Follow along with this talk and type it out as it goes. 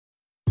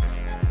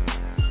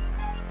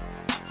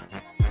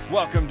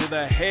Welcome to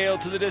the Hail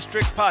to the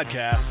District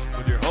podcast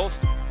with your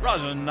host,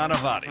 Rajan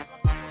Nanavati.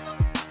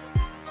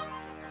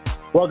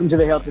 Welcome to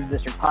the Hail to the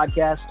District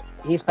podcast.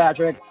 He's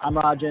Patrick, I'm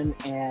Rajan,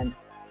 and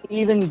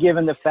even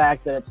given the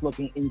fact that it's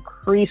looking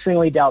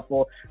increasingly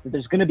doubtful that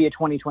there's going to be a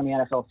 2020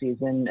 NFL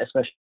season,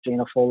 especially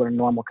in a full or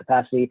normal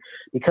capacity,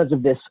 because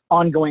of this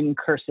ongoing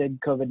cursed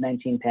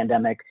COVID-19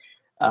 pandemic,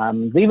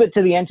 leave it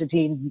to the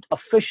entity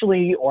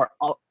officially, or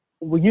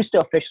we used to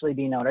officially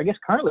be known, or I guess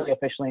currently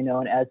officially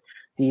known as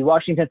the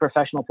Washington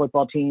Professional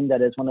Football Team,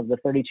 that is one of the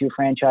 32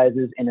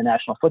 franchises in the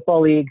National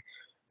Football League,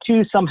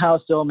 to somehow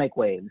still make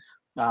waves.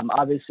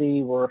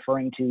 Obviously, we're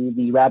referring to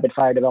the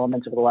rapid-fire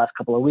developments over the last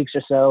couple of weeks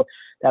or so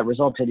that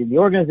resulted in the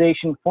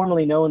organization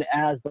formerly known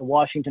as the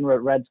Washington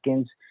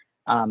Redskins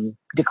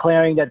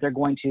declaring that they're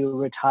going to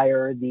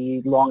retire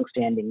the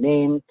long-standing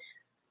name.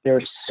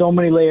 There's so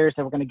many layers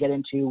that we're going to get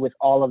into with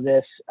all of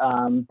this,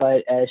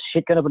 but as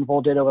shit kind of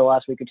unfolded over the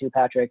last week or two,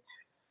 Patrick,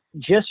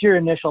 just your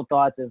initial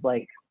thoughts is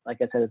like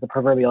I said, as the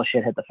proverbial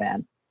shit hit the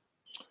fan.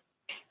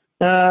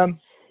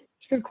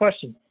 It's a good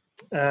question,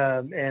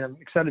 and I'm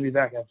excited to be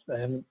back.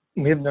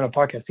 We haven't done a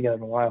podcast together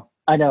in a while.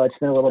 I know, it's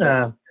been a little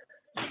bit.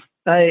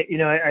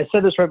 I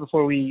said this right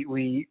before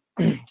we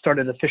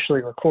started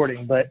officially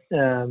recording, but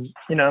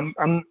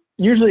I'm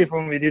usually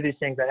when we do these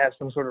things, I have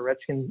some sort of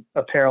Redskin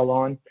apparel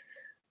on.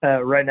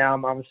 Right now,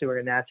 I'm obviously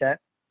wearing a Nats hat.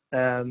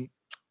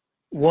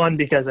 One,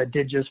 because I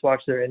did just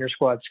watch their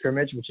inter-squad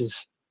scrimmage, which is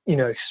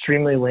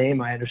extremely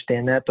lame. I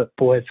understand that, but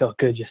boy, it felt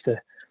good just to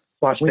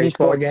watch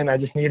baseball again. I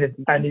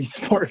need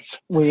sports.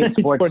 We need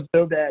sports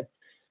so bad.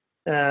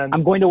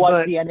 I'm going to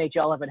watch the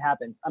NHL if it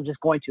happens. I'm just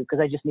going to, because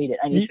I just need it.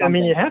 You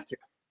have to.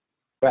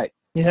 Right.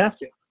 You have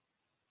to.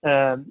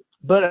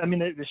 But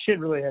the shit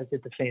really has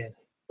hit the fan.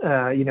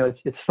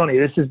 It's funny.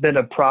 This has been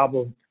a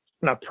problem.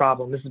 Not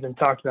problem. This has been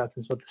talked about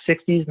since the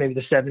 60s, maybe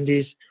the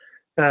 70s.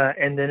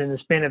 And then in the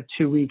span of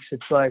 2 weeks,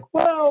 it's like,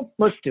 well,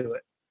 let's do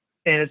it.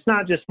 And it's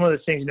not just one of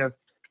those things,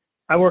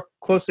 I work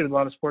closely with a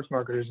lot of sports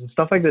marketers, and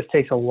stuff like this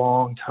takes a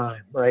long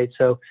time, right?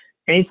 So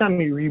anytime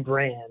you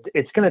rebrand,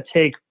 it's going to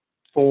take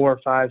 4,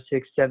 5,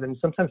 6, 7,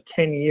 sometimes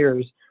 10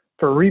 years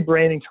for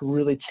rebranding to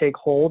really take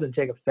hold and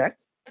take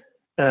effect.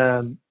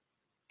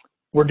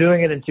 We're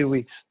doing it in 2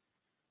 weeks.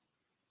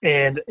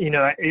 And,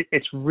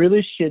 it's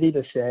really shitty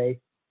to say,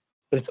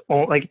 but it's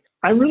all,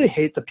 I really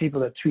hate the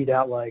people that tweet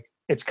out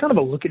it's kind of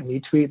a look at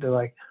me tweet. They're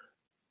like,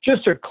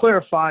 just to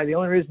clarify, the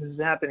only reason this is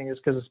happening is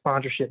because of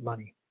sponsorship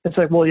money. It's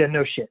like, well, yeah,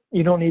 no shit.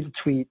 You don't need to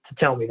tweet to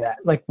tell me that.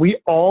 We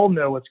all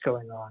know what's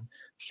going on.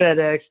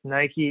 FedEx,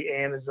 Nike,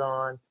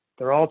 Amazon,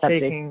 they're all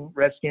taking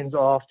Redskins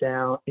off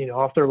their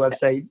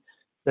website.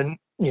 Then,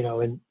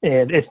 and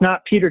it's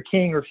not Peter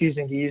King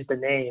refusing to use the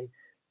name.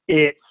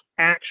 It's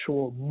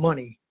actual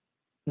money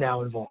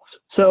now involved.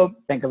 So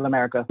Bank of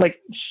America.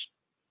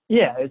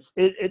 Yeah,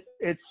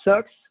 it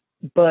sucks,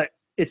 but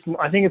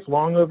I think it's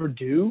long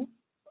overdue.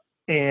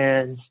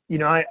 And,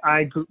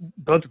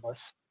 both of us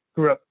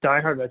grew up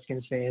diehard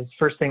Redskins fans.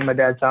 First thing my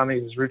dad taught me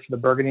was root for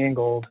the burgundy and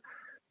gold.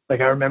 I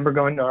remember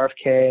going to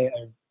RFK.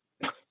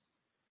 I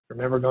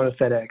remember going to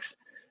FedEx.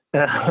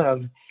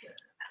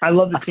 I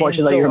love the team.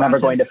 Unfortunately, you remember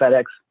going to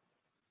FedEx.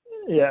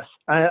 Yes.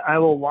 I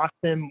will watch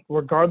them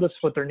regardless of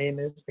what their name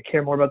is. I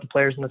care more about the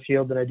players in the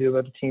field than I do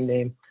about the team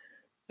name.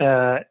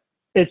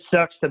 It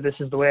sucks that this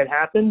is the way it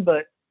happened,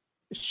 but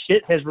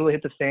shit has really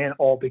hit the fan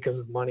all because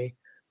of money.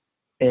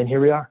 And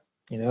here we are.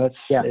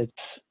 It's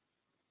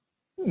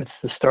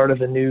the start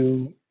of a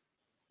new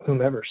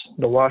whomever's,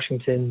 the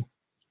Washington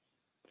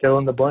fill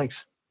in the blanks.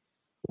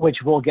 Which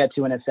we'll get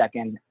to in a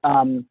second.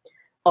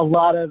 A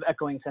lot of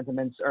echoed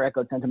sentiments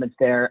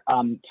there.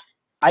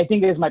 I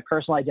think it is my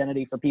personal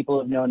identity for people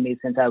who have known me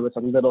since I was a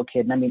little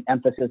kid, and I mean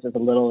emphasis as a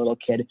little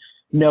kid,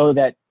 know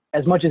that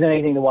as much as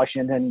anything, the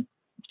Washington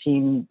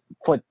team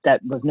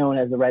that was known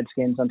as the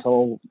Redskins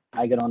until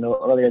I get on to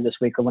earlier this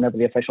week or whenever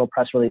the official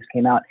press release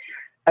came out,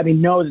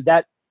 know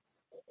that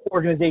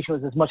organization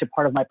was as much a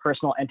part of my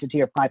personal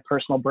entity or my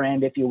personal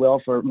brand, if you will,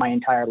 for my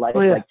entire life.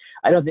 Oh, yeah.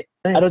 I don't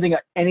think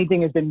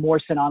anything has been more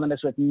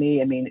synonymous with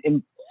me.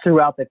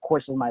 Throughout the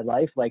course of my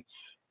life,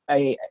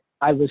 I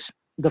was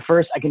the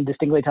first. I can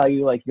distinctly tell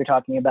you, you're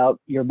talking about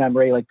your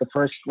memory. The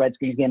first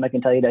Redskins game I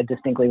can tell you that I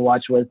distinctly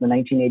watched was the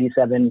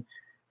 1987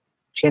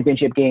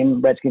 championship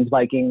game,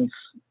 Redskins-Vikings.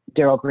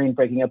 Darrell Green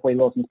breaking up Wade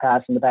Wilson's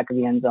pass in the back of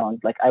the end zone.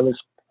 I was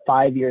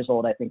 5 years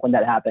old, I think, when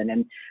that happened,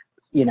 and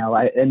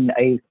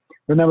I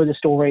remember the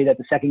story that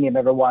the second game I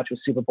ever watched was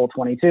Super Bowl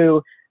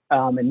 22.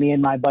 And me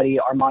and my buddy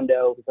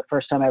Armando, it was the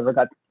first time I ever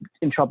got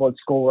in trouble at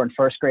school. We're in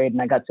first grade,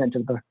 and I got sent to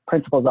the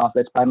principal's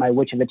office by my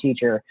witch of a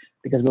teacher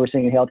because we were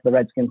singing Hail to the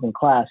Redskins in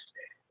class.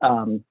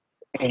 And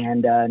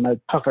my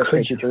first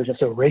grade teacher was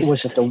just a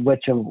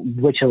witch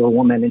of a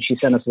woman, and she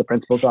sent us to the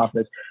principal's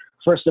office.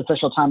 First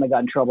official time I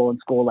got in trouble in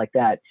school like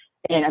that.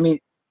 And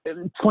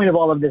the point of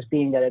all of this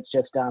being that it's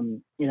just,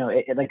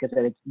 like I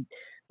said,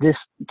 this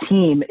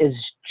team is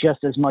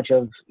just as much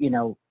of,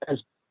 as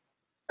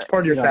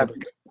part of your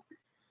fabric.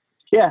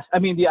 Yeah,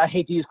 I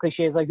hate to use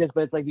cliches like this,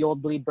 but it's like the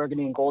old bleed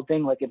burgundy and gold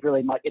thing. It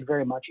very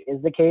much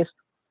is the case.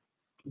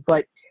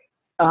 But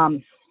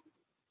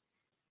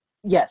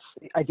yes,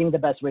 I think the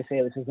best way to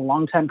say this is a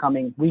long time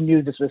coming. We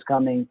knew this was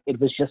coming. It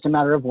was just a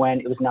matter of when.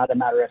 It was not a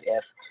matter of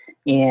if.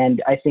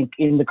 And I think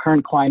in the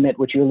current climate,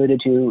 which you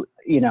alluded to,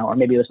 or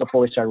maybe it was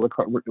before we started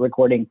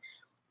recording,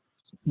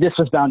 this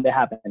was bound to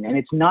happen. And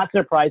it's not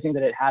surprising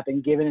that it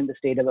happened, given in the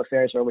state of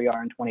affairs where we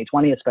are in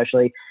 2020,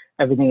 especially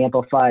everything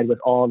amplified with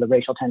all the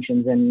racial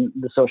tensions and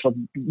the social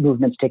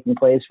movements taking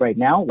place right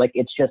now. Like,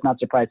 it's just not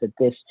surprised that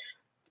this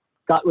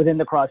got within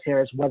the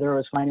crosshairs, whether it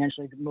was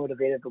financially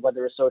motivated or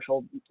whether it was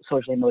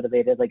socially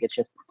motivated. Like,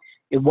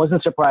 it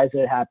wasn't surprised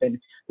that it happened.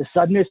 The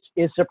suddenness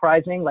is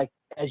surprising, like,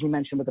 as you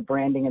mentioned, with the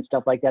branding and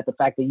stuff like that, the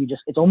fact that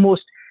it's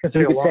almost, you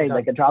could say,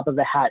 like a drop of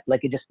the hat,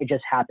 like it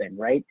just happened,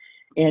 right?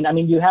 And I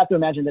mean, you have to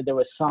imagine that there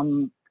was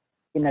some,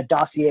 in a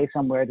dossier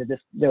somewhere, that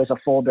there was a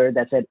folder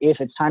that said, if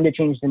it's time to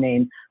change the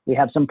name, we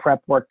have some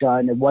prep work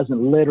done. It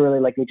wasn't literally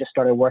like we just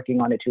started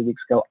working on it 2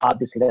 weeks ago.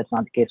 Obviously, that's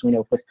not the case. We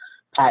know with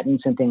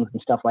patents and things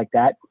and stuff like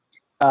that.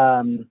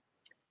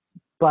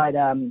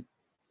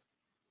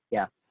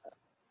 Yeah,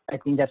 I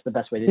think that's the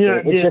best way to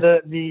do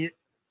it.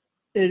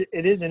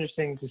 It is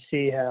interesting to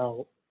see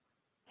how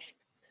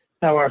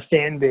our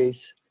fan base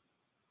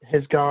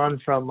has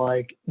gone from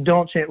like,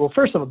 don't change. Well,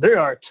 first of all, there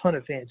are a ton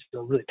of fans who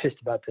are really pissed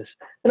about this,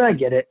 and I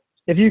get it.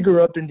 If you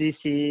grew up in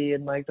DC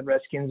and like the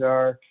Redskins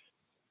are,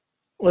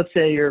 let's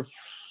say you're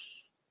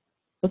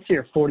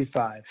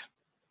 45,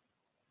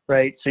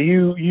 right? So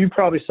you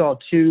probably saw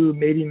 2,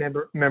 maybe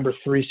remember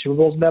 3 Super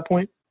Bowls at that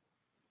point.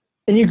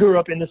 And you grew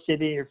up in the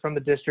city, you're from the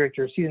district,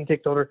 you're a season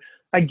ticket holder.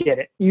 I get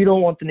it. You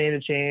don't want the name to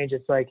change.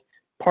 It's like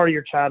part of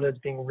your childhood's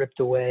being ripped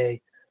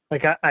away.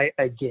 Like, I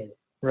get it,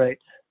 right?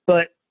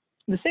 But at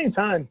the same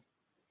time,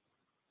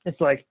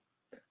 it's like,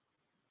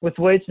 with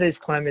the way today's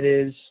climate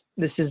is,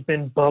 this has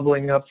been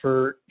bubbling up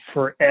for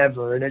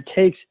forever. And it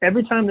takes,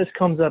 every time this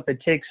comes up,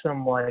 it takes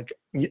some like,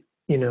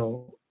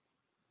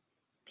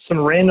 some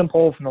random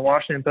poll from the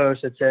Washington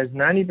Post that says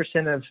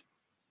 90% of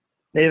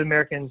Native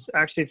Americans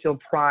actually feel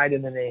pride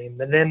in the name.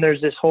 And then there's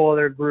this whole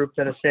other group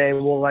that say,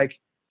 well, like,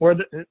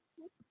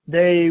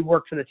 they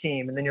work for the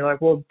team. And then you're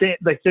like, well, Dan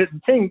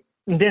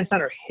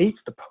Snyder hates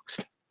the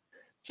Post.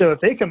 So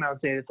if they come out and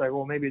say it, it's like,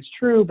 well, maybe it's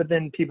true. But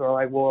then people are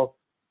like, well,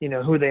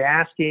 who are they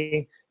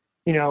asking?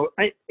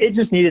 It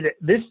just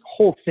this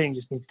whole thing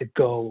just needs to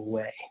go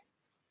away.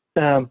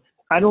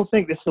 I don't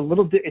think it's a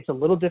little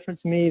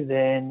different to me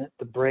than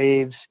the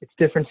Braves. It's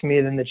different to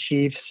me than the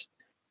Chiefs.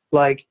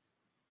 Like,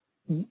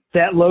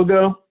 that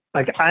logo,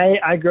 like,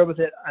 I grew up with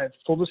it. I have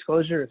full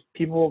disclosure. If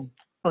people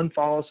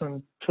unfollow us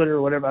on Twitter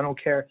or whatever, I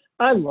don't care.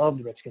 I love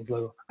the Redskins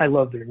logo. I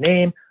love their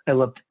name. I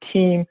love the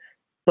team.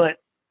 But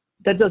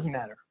that doesn't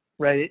matter,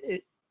 right?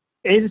 It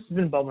has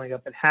been bubbling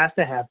up. It has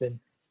to happen.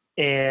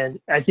 And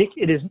I think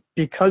it is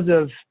because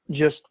of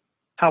just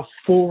how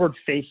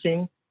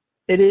forward-facing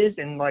it is,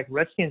 and like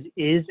Redskins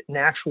is an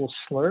actual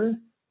slur.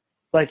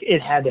 Like,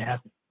 it had to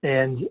happen.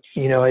 And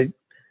to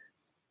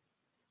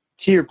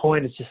your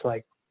point, it's just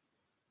like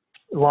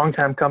a long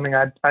time coming.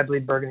 I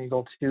believe Burgundy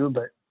Gold too,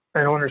 but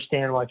I don't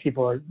understand why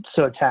people are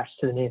so attached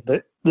to the name.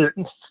 But the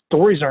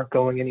stories aren't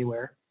going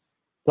anywhere.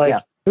 Like,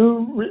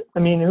 who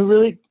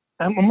really?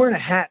 I'm wearing a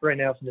hat right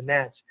now for the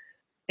Nats,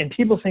 and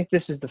people think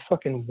this is the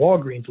fucking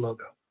Walgreens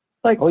logo.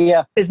 Like, oh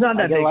yeah, it's not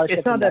that big.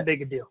 It's not that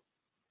big a deal.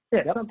 Yeah,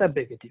 it's not that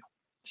big a deal.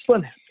 Just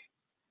let it happen.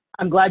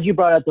 I'm glad you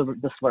brought up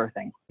the slur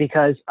thing,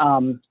 because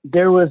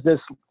there was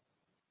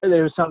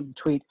some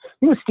tweet. I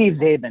think it was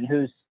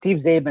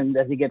Steve Zabin,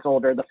 as he gets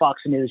older, the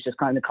Fox News just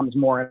kind of comes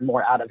more and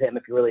more out of him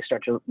if you really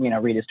start to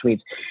read his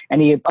tweets.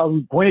 And he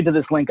pointed to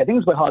this link, I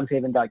think it was by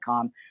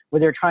hogshaven.com, where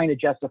they're trying to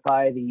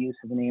justify the use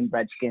of the name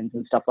Redskins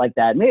and stuff like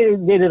that. And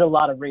they did a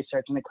lot of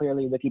research, and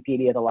clearly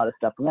Wikipedia had a lot of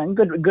stuff, and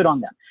good on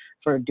them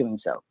for doing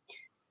so.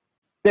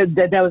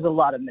 That was a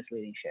lot of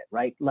misleading shit,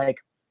 right? Like,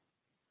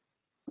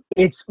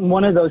 it's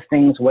one of those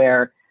things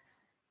where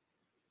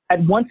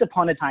at once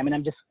upon a time,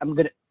 and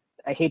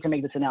I hate to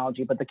make this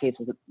analogy, but the case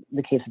is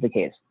the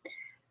case.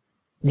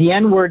 The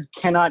N-word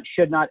cannot,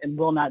 should not, and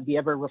will not be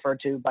ever referred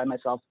to by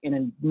myself in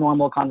a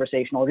normal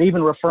conversational, or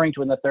even referring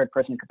to in the third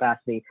person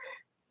capacity.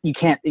 You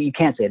can't say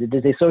it. It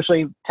is a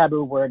socially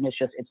taboo word, and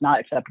it's not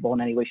acceptable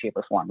in any way, shape,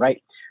 or form,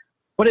 right?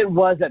 But it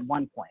was at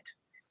one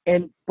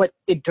point. But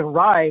it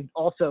derived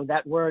also,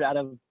 that word, out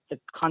of the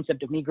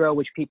concept of Negro,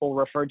 which people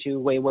referred to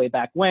way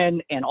back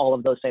when, and all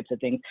of those types of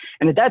things.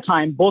 And at that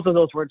time, both of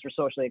those words were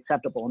socially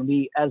acceptable.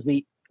 And as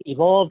we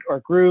evolved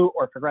or grew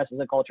or progressed as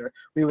a culture,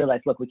 we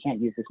realized, look, we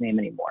can't use this name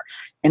anymore.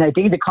 And I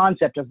think the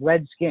concept of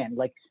red skin,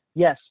 like,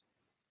 yes,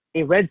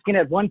 a redskin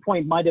at one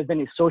point might have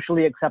been a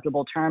socially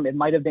acceptable term. It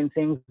might have been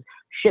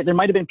there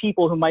might have been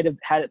people who might have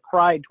had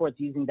pride towards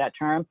using that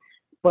term.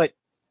 But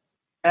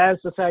as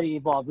society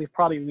evolved, we've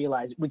probably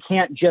realized we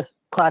can't just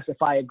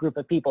classify a group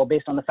of people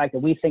based on the fact that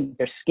we think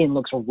their skin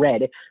looks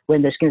red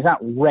when their skin is not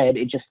red.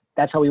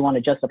 That's how we want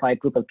to justify a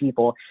group of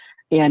people.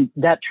 And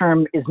that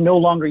term is no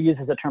longer used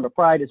as a term of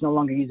pride. It's no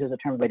longer used as a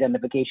term of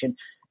identification.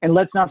 And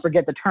let's not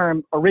forget, the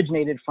term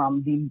originated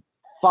from the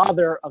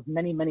father of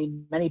many, many,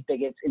 many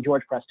bigots in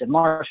George Preston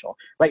Marshall,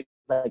 right?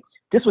 Like,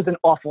 this was an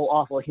awful,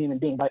 awful human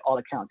being by all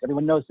accounts.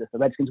 Everyone knows this. The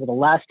Redskins were the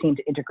last team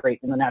to integrate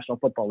in the National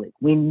Football League.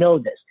 We know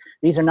this.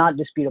 These are not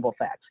disputable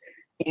facts.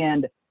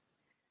 And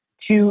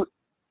to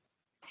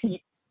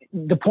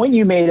the point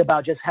you made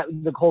about just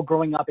the whole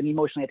growing up and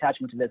emotionally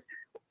attachment to this,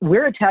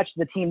 we're attached to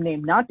the team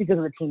name not because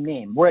of the team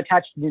name. We're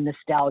attached to the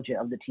nostalgia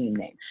of the team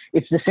name.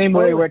 It's the same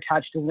way we're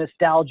attached to the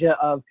nostalgia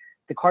of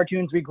the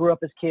cartoons we grew up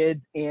as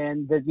kids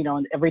and the, you know,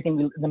 and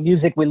everything, the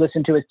music we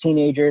listened to as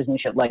teenagers and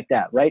shit like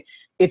that, right?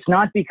 It's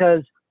not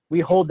because we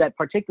hold that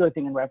particular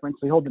thing in reference.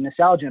 We hold the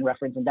nostalgia in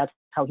reference, and that's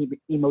how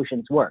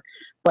emotions work.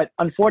 But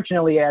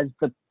unfortunately, as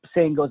the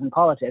saying goes in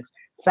politics,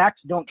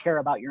 facts don't care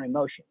about your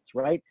emotions,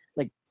 right?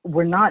 Like,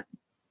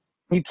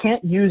 you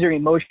can't use your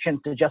emotions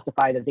to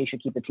justify that they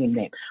should keep the team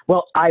name.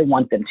 Well, I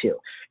want them to.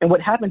 And what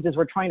happens is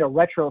we're trying to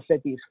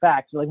retrofit these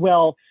facts. We're like,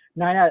 well,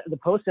 the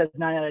Post says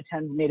 9 out of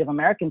 10 Native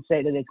Americans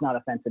say that it's not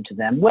offensive to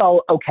them.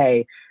 Well,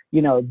 okay,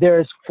 you know,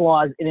 there's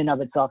flaws in and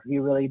of itself if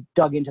you really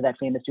dug into that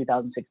famous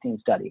 2016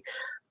 study.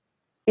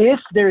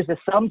 If there's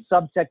some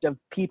subsect of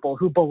people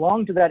who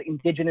belong to that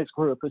indigenous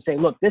group who say,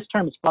 look, this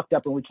term is fucked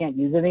up and we can't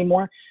use it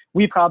anymore,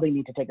 we probably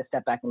need to take a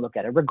step back and look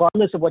at it.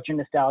 Regardless of what your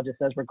nostalgia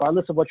says,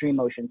 regardless of what your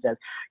emotion says,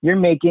 you're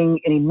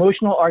making an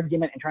emotional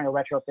argument and trying to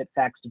retrofit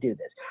facts to do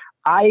this.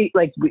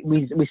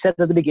 We said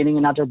at the beginning,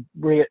 and not to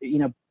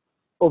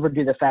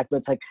overdo the fact, but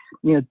it's like,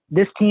 you know,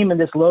 this team and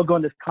this logo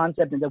and this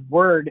concept and the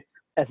word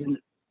as a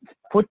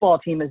football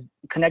team is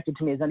connected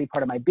to me as any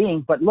part of my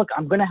being. But look,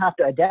 I'm going to have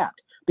to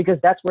adapt, because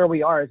that's where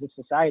we are as a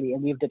society,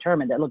 and we've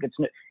determined that, look,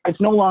 it's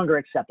no longer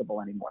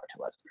acceptable anymore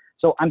to us.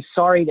 So I'm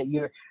sorry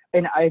that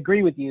and I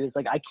agree with you. It's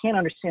like, I can't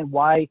understand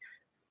why.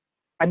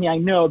 I mean, I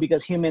know,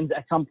 because humans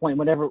at some point,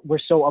 whenever we're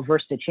so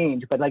averse to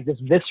change, but like this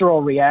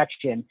visceral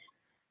reaction,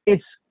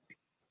 it's,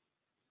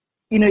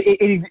 you know,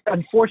 it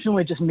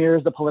unfortunately just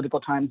mirrors the political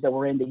times that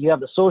we're in, that you have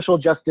the social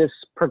justice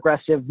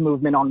progressive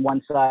movement on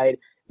one side,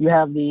 you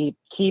have the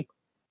keep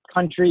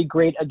country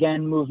great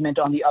again movement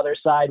on the other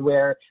side,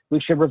 where we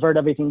should revert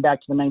everything back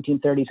to the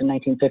 1930s and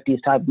 1950s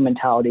type of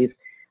mentalities.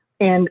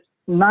 And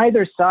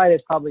neither side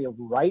is probably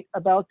right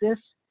about this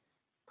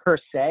per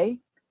se,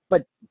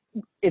 but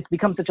it's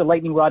become such a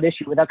lightning rod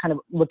issue without kind of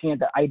looking at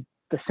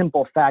the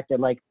simple fact that,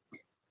 like,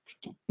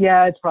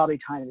 yeah, it's probably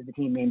time that the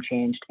team name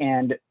changed.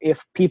 And if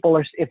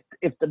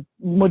the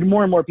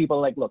more and more people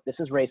are like, look, this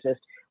is racist,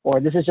 or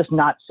this is just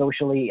not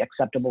socially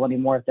acceptable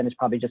anymore, then it's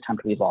probably just time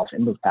to evolve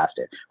and move past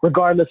it,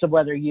 regardless of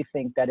whether you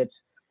think that it's,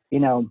 you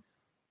know,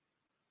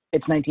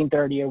 it's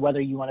 1930, or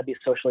whether you want to be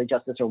socially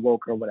justice or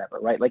woke or whatever,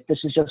 right? Like, this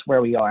is just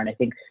where we are. And I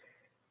think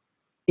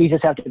you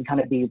just have to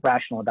kind of be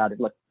rational about it.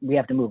 Look, we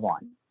have to move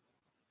on.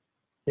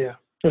 Yeah.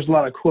 There's a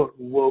lot of, quote,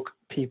 woke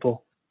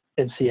people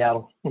in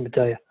Seattle, let me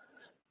tell you.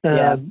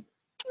 Yeah.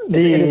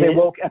 It is a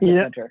woke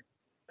epicenter.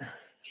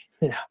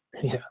 Yeah,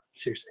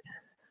 seriously.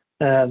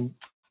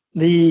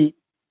 The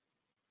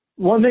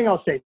one thing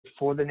I'll say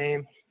for the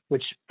name,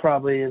 which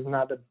probably is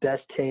not the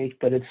best take,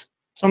 but it's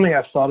something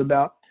I've thought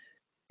about,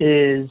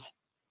 is,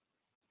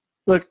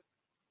 look,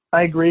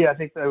 I agree. I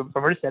think I've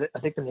already said it. I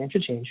think the name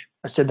should change.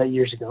 I said that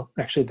years ago,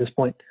 actually, at this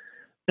point.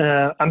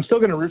 I'm still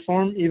going to root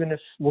for them, even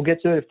if we'll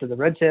get to it. If they're the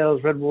Red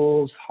Tails, Red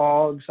Wolves,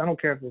 Hogs, I don't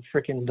care if they're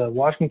freaking the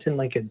Washington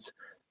Lincolns.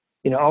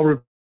 You know, I'll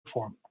root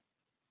for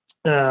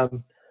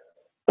them.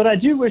 But I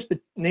do wish the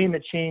name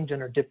had changed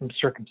under different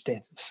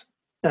circumstances.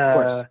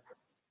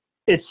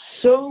 It's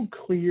so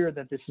clear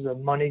that this is a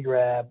money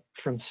grab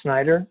from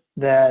Snyder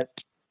that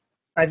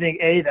I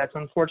think, that's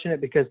unfortunate,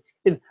 because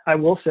I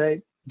will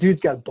say, dude's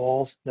got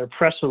balls. Their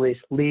press release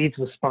leads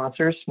with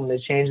sponsors when they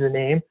changed the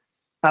name.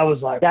 I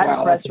was like, that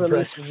wow, press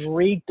release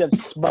reeked of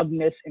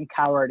smugness and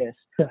cowardice.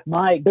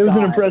 My God. It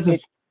was impressive.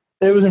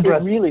 It was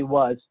impressive. It really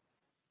was.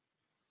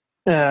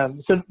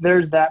 So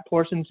there's that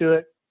portion to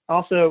it.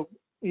 Also,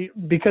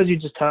 because you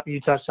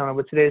touched on it,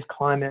 with today's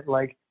climate,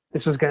 like,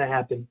 this was going to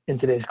happen in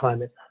today's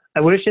climate. I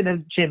wish it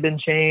had been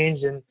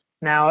changed, and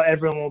now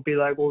everyone won't be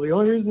like, well, the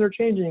only reason they're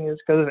changing is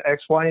because of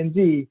X, Y, and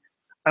Z.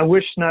 I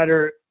wish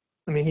Snyder,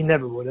 I mean, he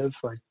never would have,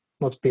 like,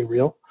 let's be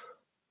real.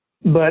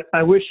 But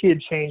I wish he had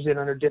changed it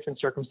under different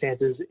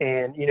circumstances,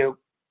 and, you know,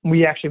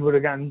 we actually would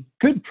have gotten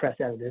good press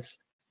out of this,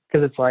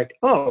 because it's like,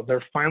 oh,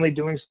 they're finally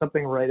doing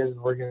something right as an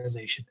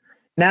organization.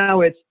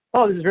 Now it's,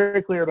 oh, this is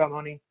very clear about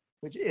money,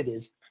 which it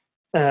is.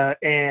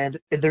 And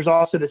there's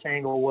also this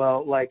angle,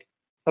 well, like,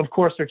 of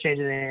course they're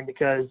changing the name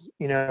because,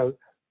 you know,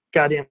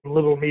 goddamn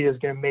liberal media is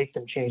going to make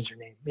them change their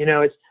name. You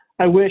know,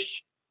 I wish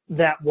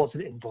that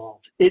wasn't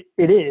involved. It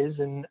is,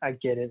 and I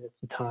get it at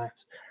the times.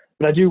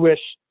 But I do wish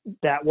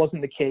that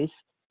wasn't the case.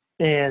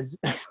 And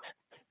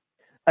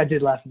I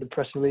did laugh at the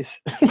press release.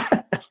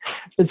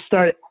 It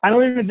started, I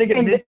don't even think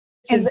it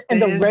And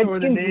the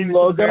Redskins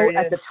logo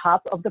at the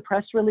top of the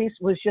press release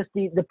was just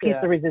the piece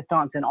de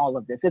resistance in all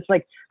of this. It's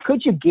like,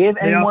 could you give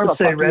any more of a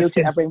fuck you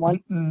to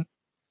everyone?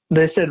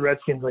 They said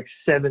Redskins like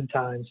 7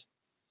 times.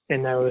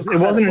 And it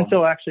wasn't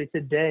until actually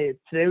today.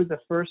 Today was the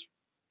first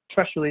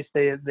press release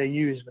they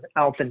used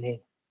without the name.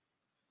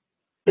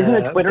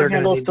 Isn't the Twitter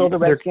handle still the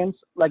Redskins?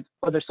 Like,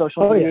 or their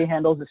social media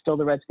handles is still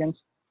the Redskins?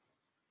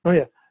 Oh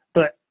yeah,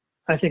 but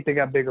I think they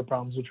got bigger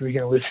problems, which we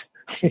can allude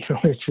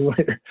to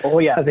later. Oh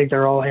yeah. I think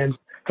they're all hands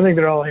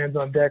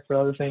on deck for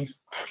other things.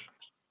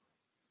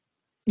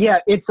 Yeah,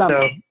 it's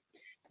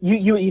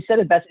You said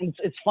it best.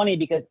 It's funny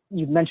because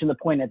you mentioned the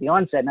point at the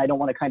onset, and I don't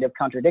want to kind of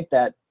contradict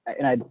that,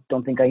 and I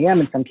don't think I am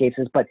in some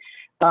cases, but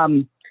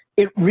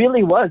it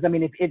really was. I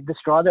mean, the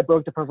straw that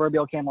broke the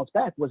proverbial camel's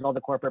back was all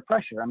the corporate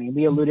pressure. I mean,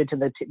 we alluded to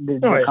the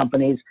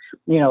companies,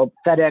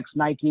 FedEx,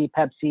 Nike,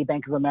 Pepsi,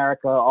 Bank of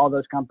America, all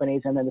those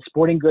companies, and then the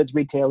sporting goods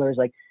retailers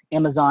like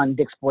Amazon,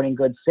 Dick's Sporting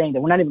Goods, saying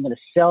that we're not even going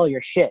to sell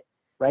your shit,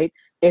 right?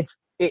 It's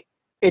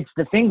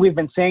the thing we've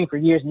been saying for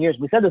years and years.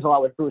 We said this a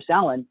lot with Bruce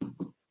Allen,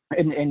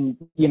 and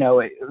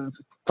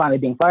finally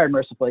being fired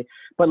mercifully.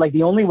 But like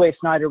the only way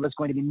Snyder was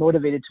going to be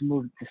motivated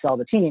to sell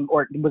the team,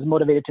 or was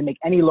motivated to make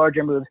any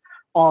larger moves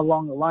all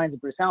along the lines of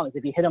Bruce Allen, is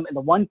if you hit him in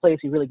the one place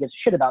he really gives a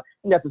shit about,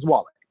 and that's his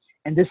wallet.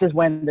 And this is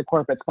when the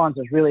corporate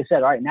sponsors really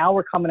said, all right, now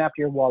we're coming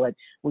after your wallet,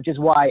 which is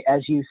why,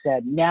 as you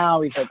said,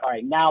 now he's like, all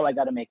right, now I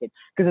got to make it.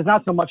 Because it's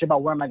not so much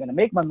about where am I going to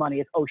make my money.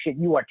 It's, oh shit,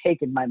 you are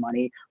taking my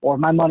money, or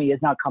my money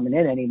is not coming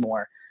in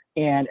anymore.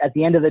 And at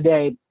the end of the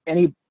day,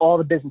 all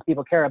the business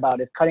people care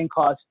about is cutting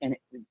costs and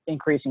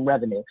increasing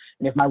revenue.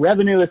 And if my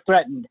revenue is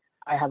threatened,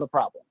 I have a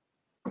problem.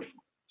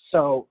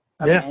 So,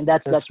 and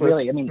that's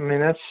really,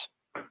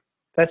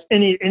 that's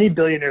any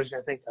billionaire is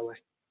going to think that way.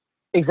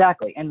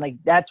 Exactly. And like,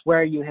 that's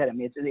where you hit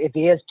him. If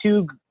he has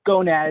two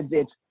gonads,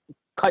 it's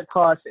cut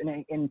costs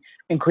and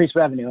increase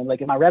revenue. And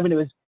like, if my revenue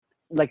is,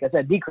 like I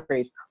said,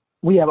 decreased,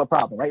 we have a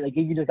problem, right? Like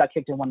you just got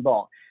kicked in one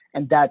ball,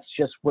 and that's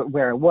just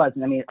where it was.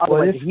 And I mean,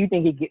 otherwise, if you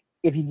think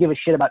if you give a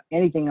shit about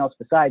anything else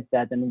besides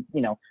that, then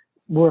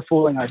we're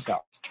fooling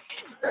ourselves.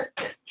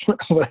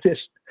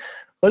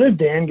 What if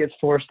Dan gets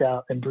forced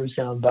out and Bruce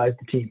Allen buys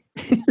the team?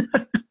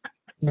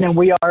 Then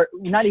we are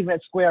not even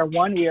at square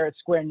one; we are at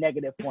square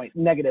negative one.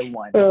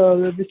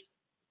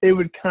 It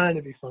would kind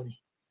of be funny.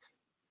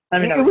 I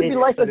mean, it would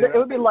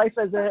be life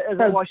as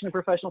a Washington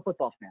professional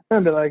football fan.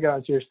 I'd be like,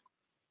 oh, cheers.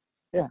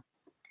 Yeah.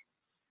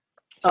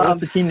 So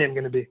what's the team name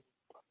going to be?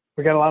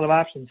 We got a lot of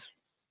options.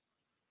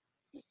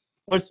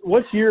 Let's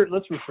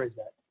rephrase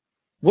that.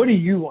 What do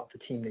you want the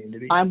team name to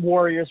be? I'm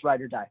Warriors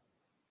Ride or Die.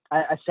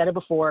 I said it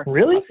before.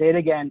 Really? I'll say it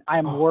again.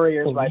 I'm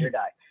Warriors Ride or Die.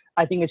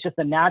 I think it's just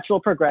a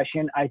natural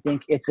progression. I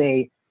think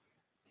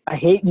I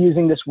hate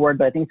using this word,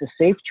 but I think it's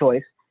a safe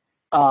choice.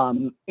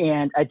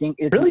 And I think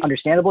it's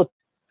understandable.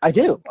 I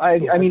do. I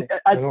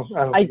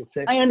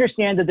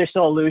understand that there's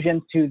still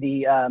allusions to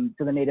the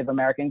Native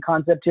American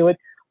concept to it,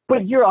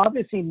 but you're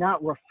obviously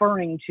not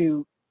referring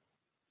to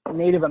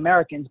Native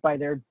Americans by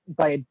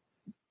a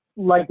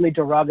likely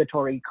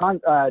derogatory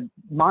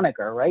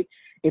moniker, right?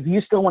 If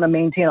you still want to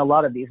maintain a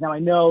lot of these. Now I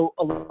know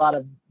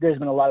there's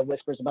been a lot of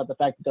whispers about the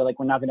fact that they're like,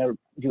 we're not going to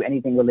do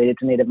anything related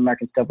to Native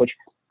American stuff, which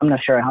I'm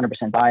not sure I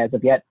 100% buy as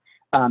of yet.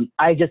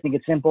 I just think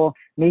it's simple.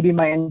 Maybe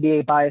my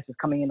NBA bias is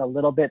coming in a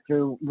little bit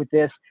through with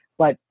this,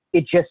 but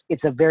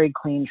it's a very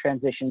clean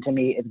transition to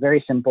me. It's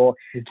very simple.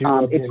 I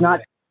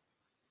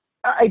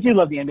do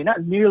love the NBA,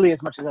 not nearly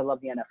as much as I love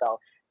the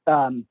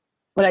NFL.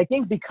 But I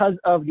think because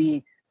of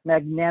the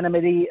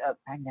magnanimity, is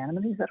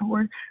that a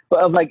word?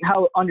 But of like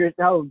how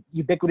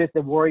ubiquitous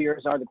the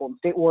Warriors are, the Golden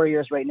State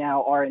Warriors right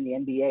now are in the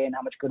NBA, and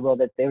how much goodwill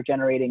that they're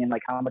generating, and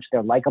like how much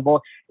they're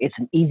likable. It's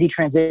an easy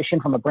transition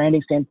from a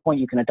branding standpoint.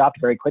 You can adopt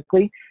very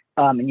quickly,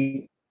 and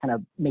you kind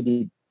of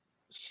maybe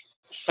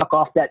suck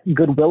off that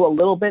goodwill a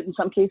little bit in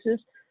some cases.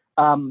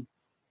 I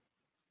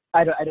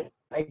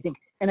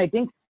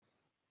think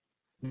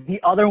the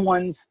other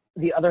ones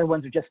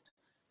are just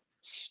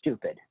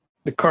stupid.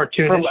 The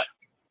cartoonish.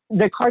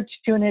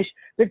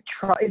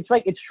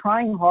 It's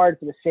trying hard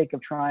for the sake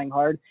of trying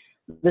hard.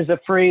 There's a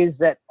phrase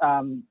that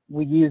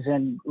we use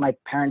in my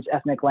parents'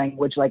 ethnic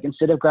language, like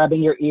instead of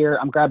grabbing your ear,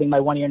 I'm grabbing my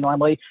one ear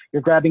normally.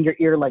 You're grabbing your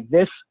ear like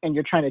this, and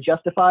you're trying to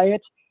justify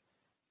it.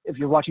 If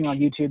you're watching on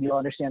YouTube, you'll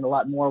understand a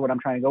lot more what I'm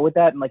trying to go with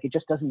that, and like it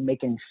just doesn't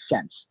make any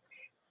sense.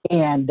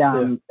 And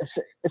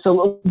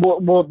so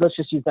let's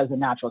just use that as a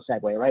natural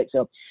segue, right?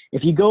 So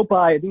if you go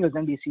by, I think it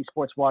was NBC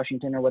Sports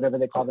Washington or whatever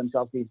they call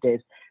themselves these days,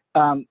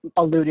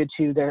 alluded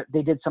to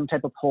they did some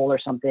type of poll or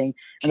something,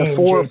 and the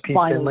four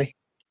finalists,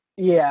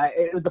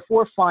 it was the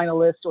four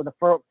finalists or the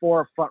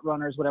four front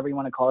runners, whatever you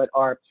want to call it,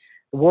 are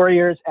the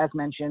Warriors, as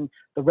mentioned,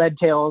 the Red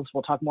Tails,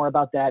 we'll talk more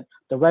about that,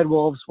 the Red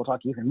Wolves, we'll talk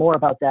even more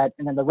about that,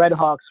 and then the Red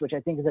Hawks, which I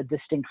think is a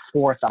distinct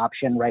fourth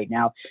option right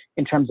now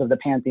in terms of the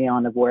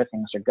pantheon of where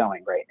things are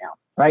going right now,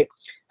 right?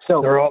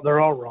 So they're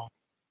all wrong.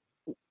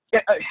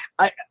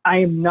 I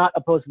am not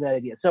opposed to that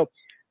idea. So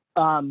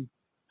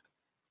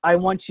I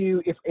want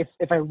to,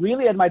 if I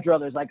really had my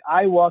druthers, like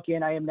I walk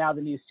in, I am now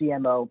the new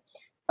CMO,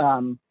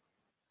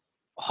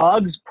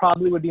 Hugs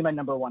probably would be my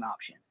number one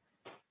option.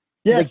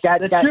 Yes, like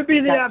that should be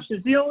the option.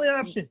 It's the only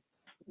option.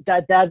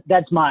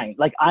 That's mine.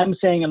 Like I'm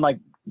saying, that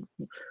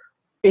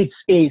is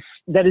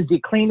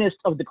the cleanest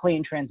of the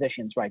clean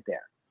transitions right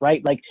there,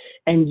 right? Like,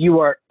 and you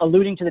are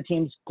alluding to the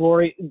team's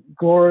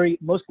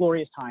most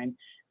glorious time.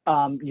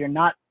 You're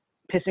not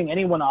pissing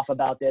anyone off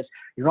about this.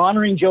 You're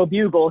honoring Joe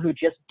Bugle, who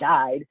just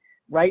died,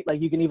 right?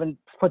 Like, you can even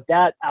put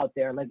that out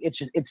there. Like, it's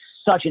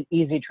such an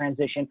easy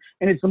transition,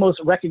 and it's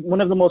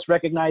one of the most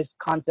recognized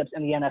concepts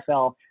in the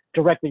NFL,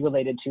 directly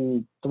related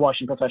to the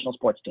Washington professional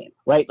sports team,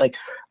 right? Like,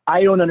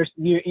 I don't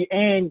understand.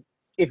 And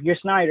if you're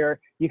Snyder,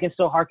 you can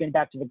still harken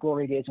back to the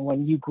glory days and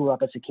when you grew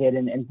up as a kid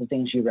and the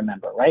things you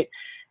remember, right?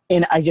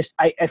 And I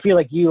feel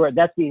like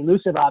that's the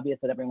elusive obvious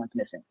that everyone's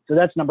missing. So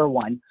that's number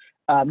one.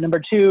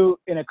 Number two,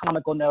 in a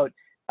comical note,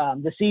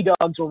 the Sea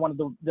Dogs were one of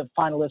the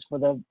finalists for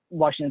the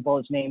Washington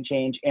Bullets name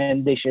change,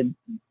 and they should,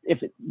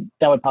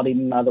 that would probably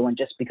be another one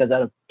just because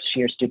out of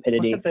sheer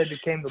stupidity. What if they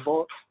became the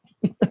Bullets?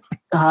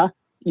 Uh-huh.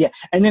 Yeah.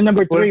 And then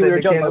number three, we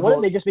were joking, what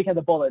if they they just became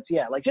the Bullets?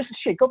 Yeah, like, just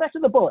shit, go back to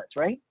the Bullets,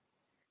 right?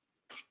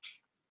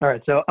 All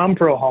right, so I'm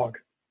pro hog.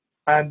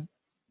 I've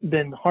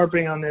been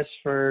harping on this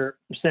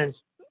since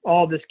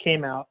all this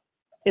came out.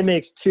 It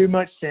makes too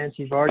much sense.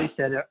 You've already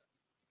said it.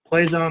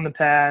 Plays on the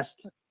past.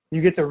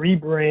 You get to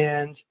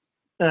rebrand,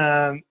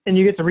 and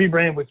you get to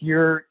rebrand with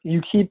you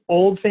keep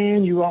old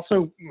fans. You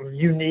also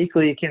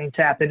uniquely can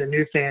tap into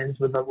new fans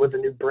with a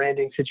new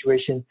branding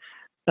situation.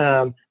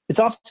 It's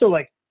also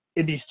like,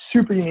 it'd be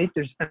super unique.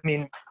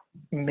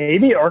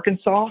 Maybe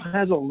Arkansas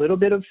has a little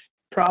bit of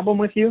problem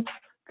with you,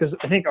 because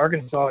I think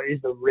Arkansas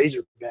is the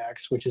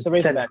Razorbacks, which is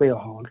technically a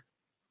hog.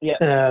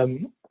 Yeah.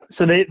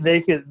 So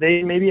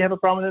they maybe have a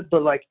problem with it,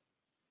 but like,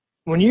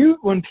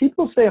 when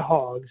people say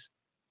hogs,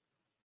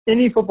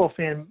 any football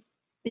fan,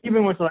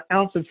 even with an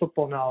ounce of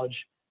football knowledge,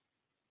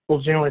 will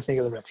generally think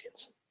of the Redskins,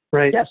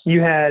 right? Yes. We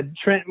had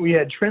Trent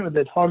with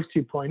the Hogs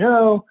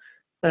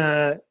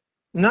 2.0.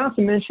 Not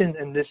to mention,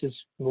 and this is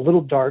a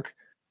little dark,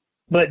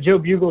 but Joe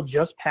Bugle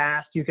just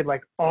passed. You could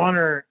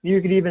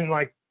you could even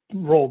like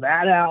roll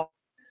that out.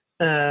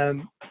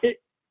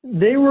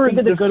 They were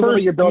the goodwill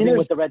you're building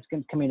with the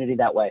Redskins community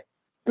that way.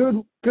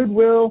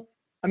 Goodwill.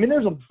 I mean,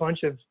 there's a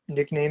bunch of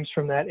nicknames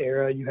from that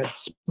era. You had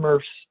Smurfs,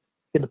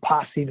 you had the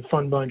Posse, the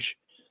Fun Bunch.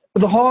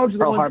 But the Hogs are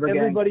the ones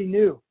everybody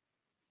knew.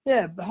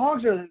 Yeah, the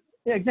Hogs are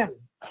 – yeah, exactly.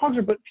 Hogs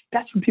are – but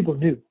that's what people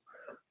knew,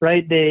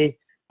 right? They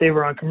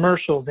were on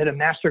commercials. They had a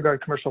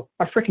MasterGuard commercial.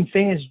 Our freaking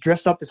fans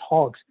dressed up as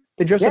hogs.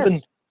 They dressed up in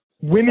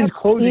women's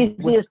clothing.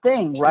 It's the easiest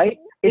thing, right?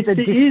 It's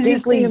the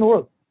easiest thing in the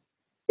world.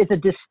 It's a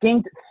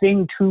distinct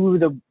thing to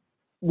the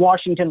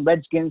Washington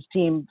Redskins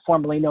team,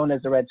 formerly known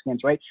as the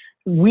Redskins, right?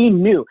 We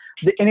knew.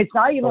 And it's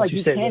not even like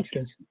you can't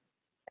Redskins.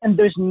 And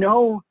there's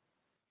no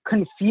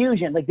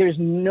confusion. Like, there's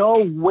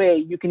no way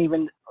you can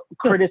even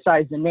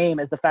criticize the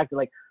name as the fact that,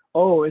 like,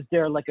 oh, is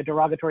there like a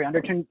derogatory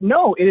undertone?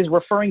 No, it is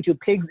referring to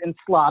pigs and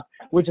slop,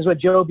 which is what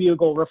Joe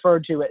Bugle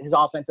referred to his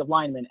offensive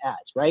lineman as,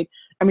 right?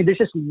 I mean, there's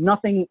just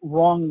nothing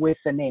wrong with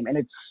the name, and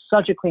it's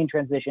such a clean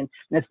transition,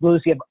 and it's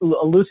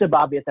elusive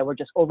obvious that we're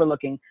just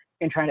overlooking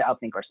and trying to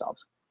outthink ourselves.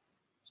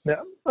 Yeah.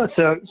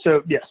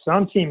 So yes,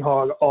 I'm Team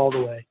Hog all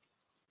the way.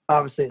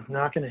 Obviously, it's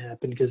not going to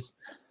happen because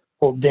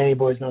old Danny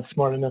Boy's not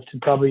smart enough to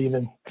probably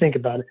even think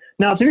about it.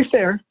 Now, to be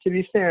fair,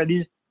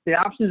 the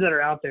options that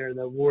are out there,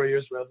 the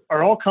Warriors,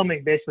 are all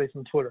coming basically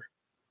from Twitter.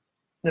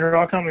 They're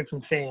all coming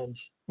from fans.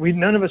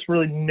 None of us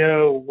really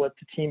know what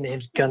the team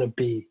name's going to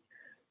be.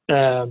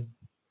 So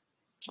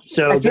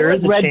there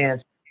is a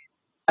chance.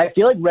 I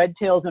feel like Red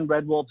Tails and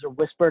Red Wolves are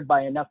whispered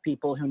by enough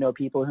people who know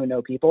people who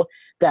know people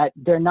that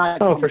they're not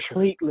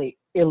completely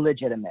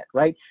illegitimate,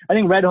 right? I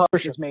think Red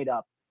Hawks is made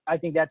up. I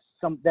think that's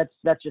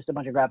just a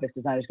bunch of graphics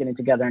designers getting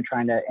together and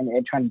trying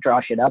to draw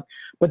shit up.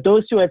 But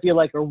those two, I feel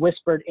like, are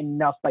whispered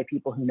enough by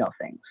people who know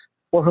things,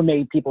 or who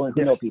know people.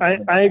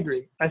 I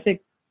agree. I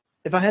think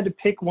if I had to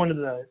pick one of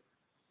the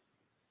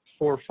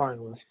 4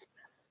 finalists,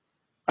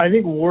 I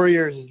think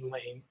Warriors is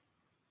lame.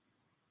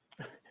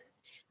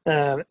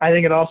 I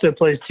think it also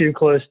plays too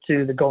close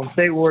to the Golden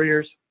State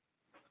Warriors.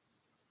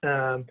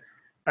 I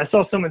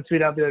saw someone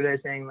tweet out the other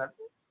day saying that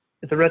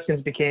if the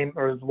Redskins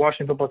or the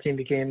Washington football team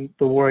became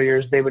the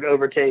Warriors, they would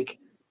overtake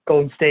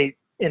Golden State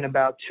in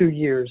about 2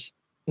 years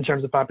in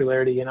terms of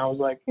popularity. And I was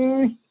like,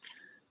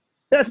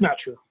 that's not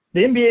true.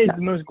 The NBA is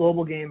the most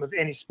global game of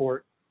any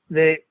sport.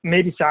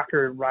 Maybe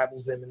soccer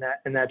rivals them in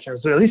that term.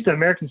 So at least in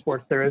American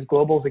sports, they're as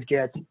global as it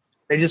gets.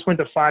 They just went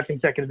to 5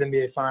 consecutive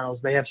NBA finals.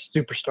 They have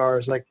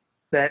superstars like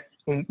that.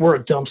 We're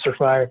a dumpster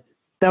fire.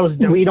 That was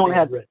we don't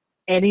have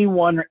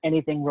anyone or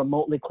anything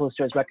remotely close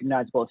to as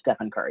recognizable as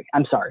Stephen Curry.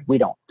 I'm sorry, we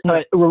don't.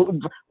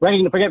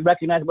 Forget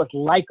recognizable, it's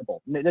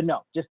likable.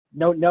 No, just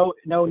no, and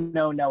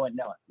no.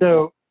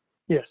 So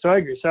I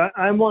agree. So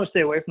I want to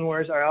stay away from the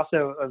Warriors. I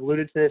also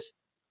alluded to this.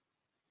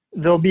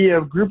 There'll be a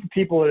group of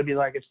people that'll be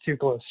like, it's too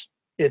close.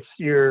 It's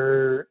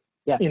you're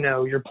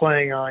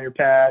playing on your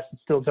past.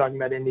 It's still talking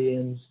about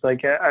Indians.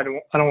 Like I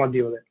don't want to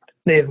deal with it.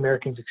 Native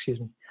Americans, excuse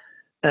me.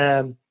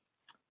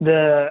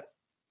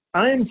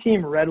 I am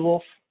Team Red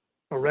Wolf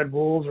or Red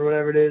Wolves or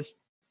whatever it is,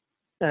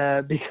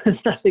 because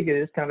I think it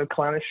is kind of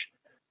clownish,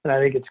 and I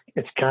think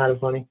it's kind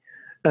of funny.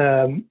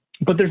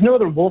 But there's no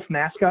other wolf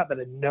mascot that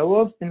I know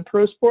of in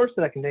pro sports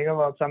that I can think of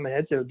off the top of my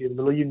head, so it would be a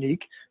little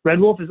unique. Red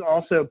Wolf is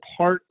also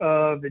part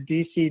of the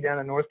DC down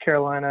in North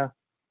Carolina.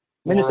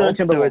 Minnesota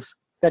Timberwolves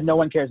that no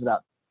one cares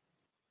about.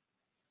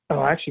 Oh,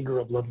 I actually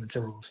grew up loving the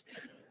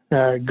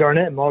Timberwolves.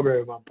 Garnett and Marbury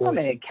were my boys. I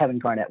mean, Kevin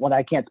Garnett. Well,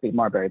 I can't speak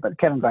Marbury, but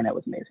Kevin Garnett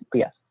was amazing. But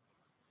yes.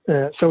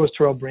 So was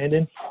Terrell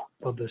Brandon.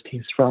 Love those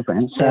teams. Terrell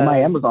Brandon. Sam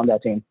I.M. was on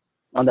that team.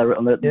 On their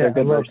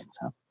good version.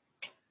 So.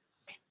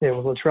 Yeah,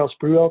 with Latrell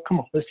Sprewell. Come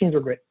on, those teams are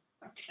great.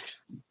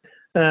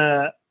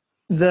 But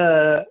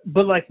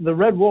like the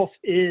Red Wolf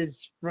is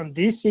from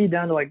DC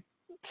down to like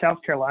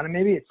South Carolina,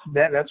 maybe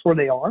that's where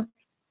they are.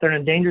 They're an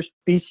endangered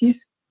species.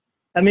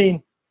 I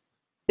mean,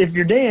 if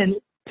you're Dan,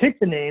 pick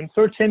the name,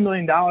 throw $10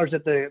 million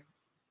at the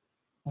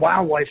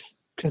wildlife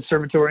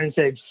conservatory and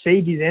say,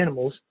 save these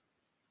animals.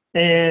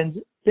 And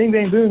bing,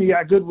 bang, boom, you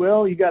got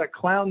goodwill, you got a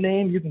clown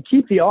name, you can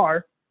keep the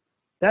R.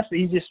 That's the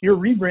easiest. You're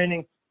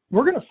rebranding.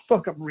 We're going to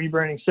fuck up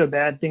rebranding so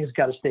bad, things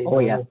got to stay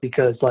normal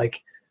because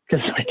you're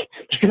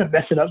going to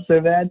mess it up so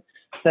bad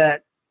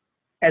that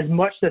as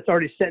much that's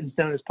already set in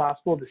stone as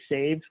possible to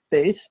save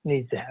face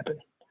needs to happen.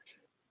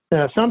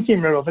 Some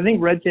team Red Wolf. I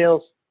think Red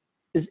Tails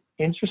is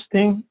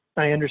interesting.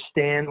 I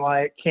understand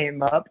why it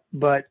came up,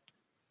 but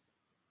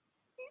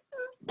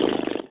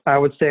I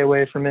would stay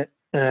away from it.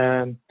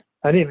 I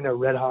didn't even know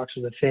Red Hawks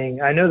was a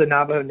thing. I know the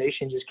Navajo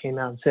Nation just came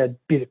out and said,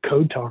 be the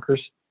Code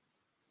Talkers.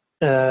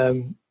 I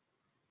don't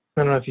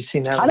know if you've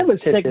seen that. Kind of a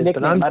sick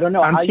nickname. I don't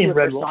know how you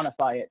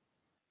personify it.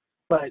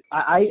 But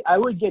I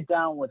would get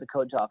down with the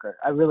Code Talker.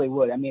 I really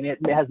would. I mean, it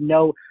has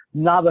no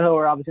Navajo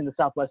or obviously in the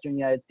southwestern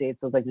United States,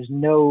 so it's like there's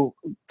no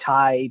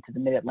tie to the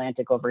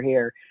Mid-Atlantic over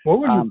here. What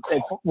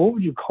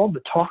would you call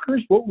the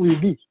Talkers? What would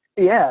it be?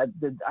 Yeah,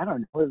 I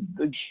don't know.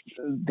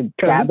 The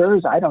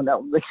Gabbers. I don't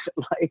know.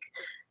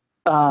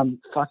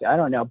 Fuck, I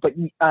don't know. But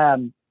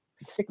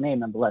sick name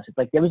nonetheless. It's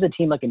like there was a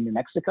team like in New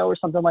Mexico or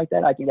something like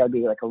that. I think that would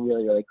be like a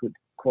really, really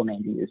cool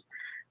name to use.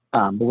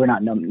 But we're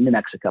not in New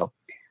Mexico.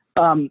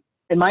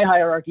 In my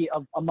hierarchy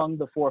of among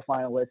the four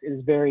finalists, it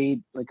is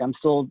very like I'm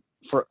still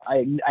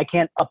I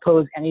can't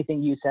oppose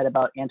anything you said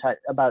about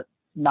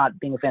not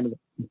being a fan of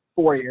the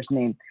Warriors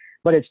name,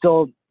 but it's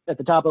still at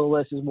the top of the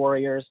list is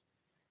Warriors.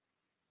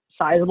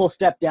 Sizable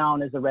step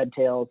down is the Red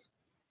Tails.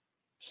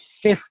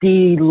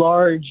 50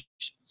 large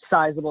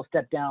sizable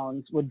step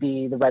downs would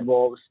be the Red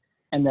Wolves,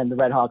 and then the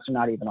Red Hawks are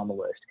not even on the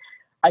list.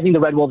 I think the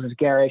Red Wolves is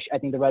garish. I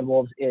think the Red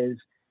Wolves is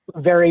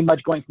very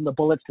much going from the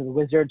Bullets to the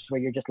Wizards,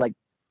 where you're just like,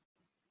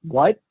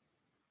 what?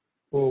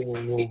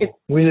 Whoa.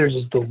 Wizards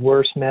is the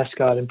worst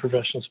mascot in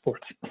professional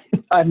sports.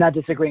 I'm not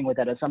disagreeing with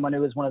that. As someone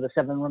who is one of the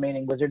 7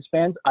 remaining Wizards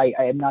fans, I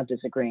am not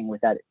disagreeing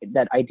with that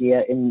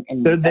idea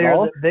at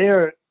all.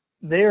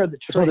 They are the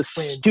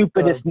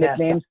stupidest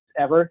nicknames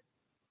ever.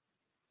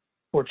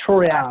 Or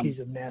Choriakis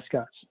of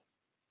mascots.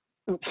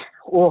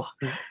 Oh,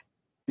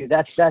 dude,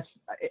 that's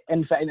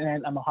in fact, and I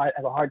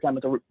have a hard time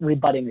with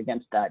rebutting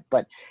against that.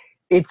 But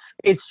it's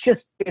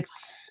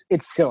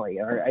silly,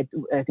 or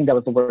I think that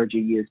was the word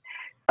you used.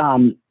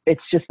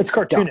 It's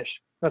cartoonish.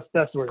 That's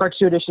the word.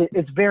 Cartoonish.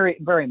 It's very,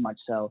 very much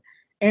so.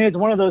 And it's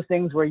one of those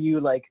things where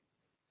you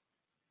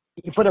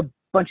put a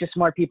bunch of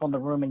smart people in the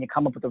room and you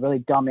come up with a really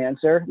dumb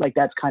answer. Like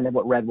that's kind of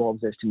what Red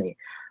Wolves is to me.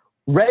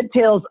 Red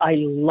Tails I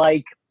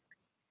like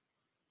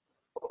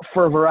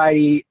for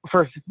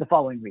the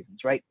following reasons,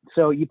 right?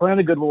 So you play on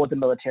the goodwill with the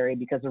military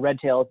because the Red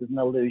Tails is an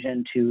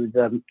allusion to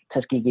the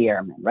Tuskegee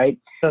Airmen, right?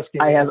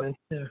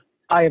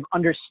 I have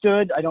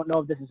understood, I don't know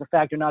if this is a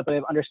fact or not, but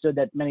I've understood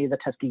that many of the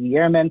Tuskegee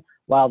Airmen,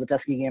 while the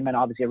Tuskegee Airmen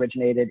obviously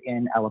originated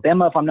in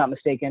Alabama, if I'm not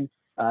mistaken,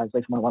 it's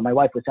like what my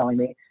wife was telling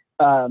me,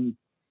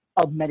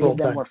 many of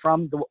them were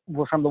from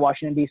the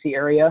Washington, D.C.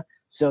 area,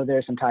 so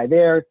there's some tie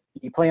there.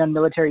 You play on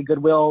military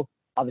goodwill.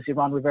 Obviously,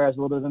 Ron Rivera has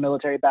a little bit of a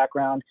military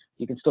background.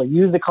 You can still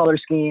use the color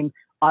scheme.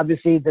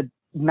 Obviously, the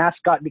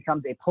mascot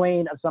becomes a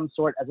plane of some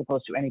sort as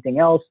opposed to anything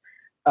else.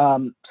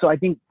 So I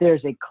think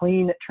there's a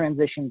clean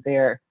transition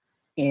there.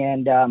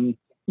 And,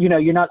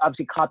 you're not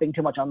obviously copying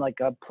too much on like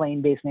a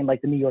plane-based name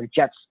like the New York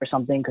Jets or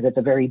something because it's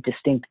a very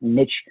distinct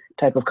niche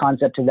type of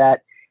concept to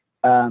that.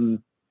 And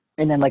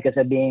then, like I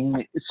said,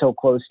 being so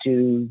close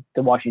to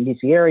the Washington,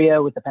 D.C.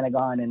 area with the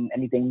Pentagon and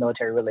anything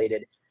military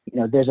related,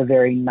 there's a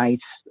very nice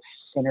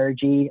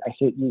synergy. I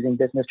hate using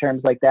business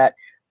terms like that,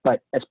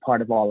 but as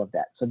part of all of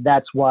that. So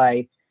that's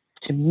why,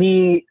 to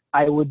me,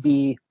 I would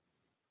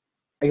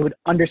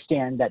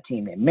understand that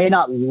team name. May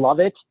not love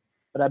it,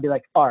 but I'd be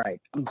like, all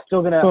right, I'm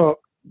still going to,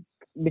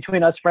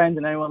 between us friends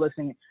and anyone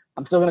listening,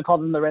 I'm still going to call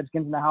them the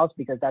Redskins in the house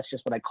because that's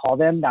just what I call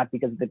them, not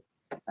because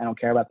I don't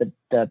care about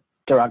the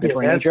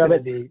derogatory nature of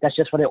it. That's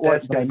just what it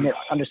was, but I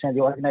understand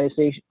the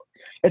organization.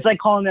 It's like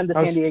calling them the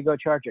San Diego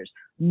Chargers.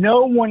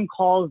 No one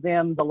calls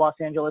them the Los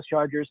Angeles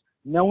Chargers.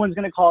 No one's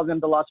going to call them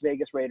the Las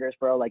Vegas Raiders,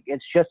 bro. Like,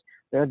 it's just,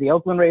 they're the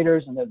Oakland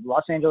Raiders and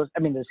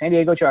the San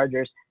Diego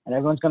Chargers, and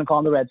everyone's going to call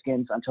them the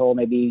Redskins until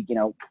maybe,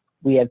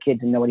 we have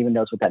kids and no one even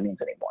knows what that means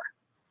anymore.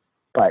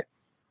 But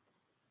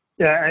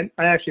yeah,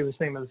 I actually was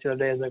thinking about this the other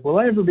day. I was like, will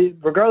I ever be,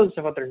 regardless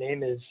of what their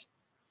name is,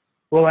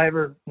 will I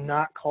ever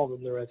not call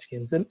them the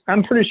Redskins? And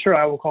I'm pretty sure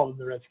I will call them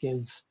the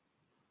Redskins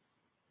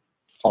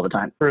all the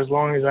time for as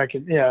long as I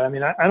could. Yeah, I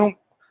mean, I don't.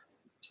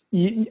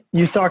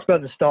 You talked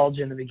about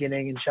nostalgia in the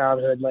beginning and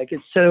childhood. Like,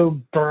 it's so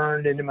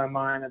burned into my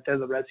mind that they're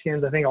the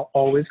Redskins. I think I'll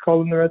always call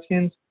them the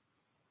Redskins.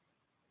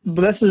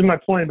 but this is my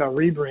point about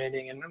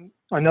rebranding, and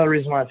another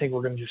reason why I think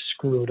we're going to just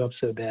screw it up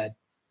so bad.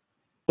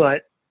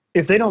 But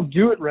if they don't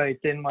do it right,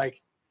 then like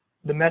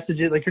the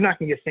messages, like you're not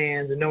going to get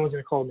fans, and no one's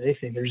going to call them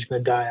anything. They're just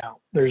going to die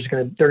out. They're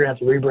going to have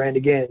to rebrand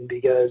again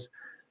because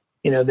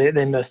they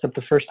messed up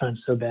the first time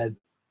so bad.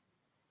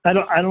 I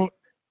don't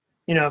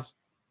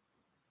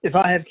if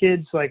I have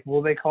kids, like,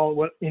 will they call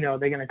what are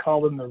they going to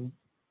call them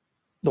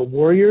the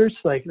Warriors?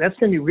 Like, that's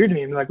going to be weird to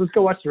me. I'm like, let's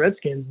go watch the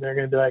Redskins, and they're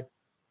going to be like,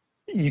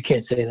 you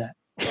can't say that.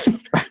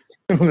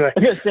 I'm going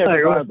to say it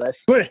regardless.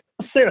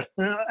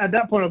 At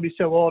that point, I'll be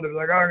so old. I'll be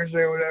like, I can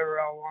say whatever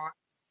I want.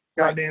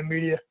 Goddamn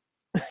media.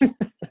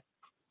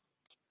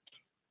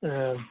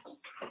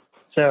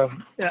 So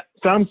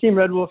I'm Team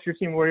Red Wolf, you're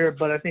Team Warrior,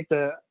 but I think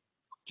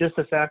just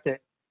the fact that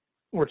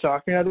we're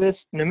talking about this,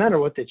 no matter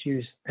what they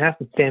choose, half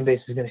the fan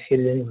base is going to hate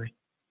it anyway.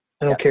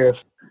 I don't care if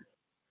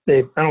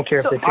they pick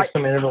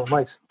someone everyone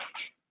likes.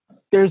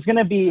 There's going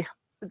to be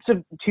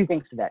two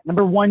things to that.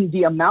 Number one,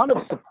 the amount of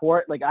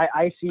support. Like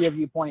I see your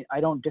viewpoint.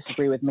 I don't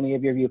disagree with many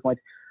of your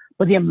viewpoints,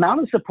 but the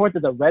amount of support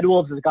that the Red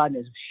Wolves has gotten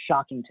is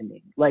shocking to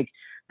me. Like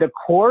the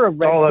core of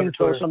Redskins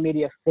social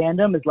media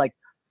fandom is like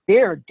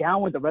they're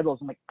down with the Red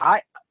Wolves. I'm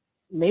like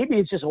maybe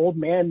it's just old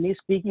man me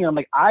speaking. I'm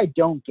like I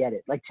don't get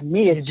it. Like to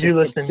me, it's you do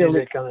listen to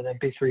music on an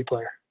MP3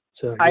 player.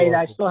 So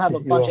I still have a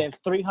bunch. I have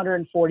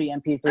 340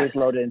 MP3s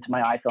loaded into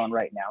my iPhone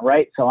right now,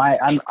 right? So I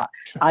am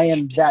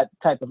that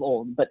type of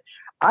old, but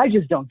I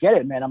just don't get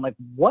it, man. I'm like,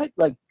 what?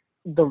 Like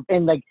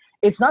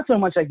it's not so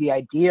much like the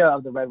idea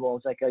of the Red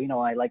Wolves, like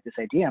I like this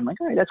idea. I'm like,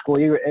 all right, that's cool.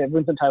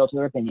 Everyone's entitled to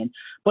their opinion,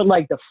 but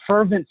like the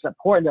fervent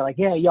support, and they're like,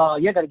 yeah, y'all,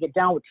 you got to get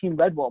down with Team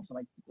Red Wolves. I'm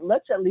like,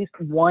 let's at least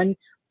one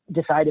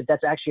decide if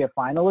that's actually a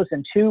finalist,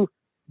 and two,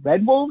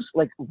 Red Wolves,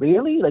 like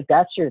really, like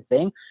that's your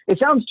thing. It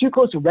sounds too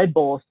close to Red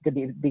Bulls to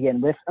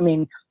begin with. I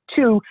mean,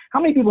 two, how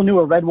many people knew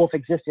a Red Wolf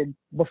existed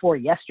before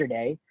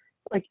yesterday?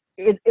 Like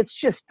it's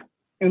just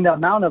in the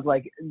amount of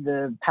like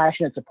the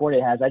passionate support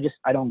it has.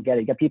 I don't get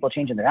it. You got people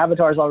changing their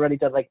avatars already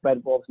to like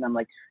Red Wolves, and I'm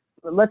like,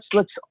 let's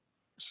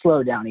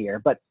slow down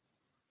here. But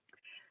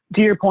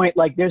to your point,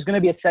 like there's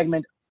going to be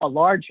a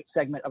large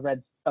segment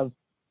of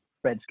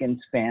Redskins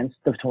fans,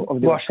 the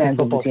fans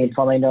of the team,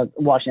 following the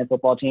Washington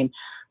football team,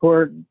 who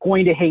are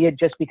going to hate it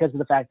just because of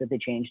the fact that they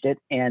changed it.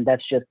 And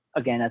that's just,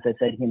 again, as I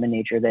said, human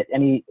nature, that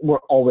we're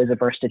always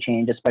averse to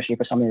change, especially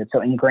for something that's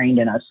so ingrained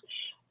in us.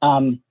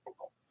 I'm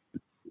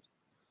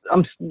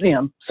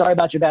sorry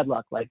about your bad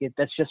luck. Like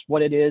that's just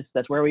what it is.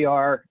 That's where we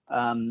are.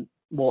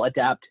 We'll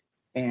adapt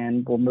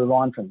and we'll move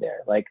on from there.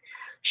 Like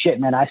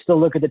shit, man, I still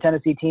look at the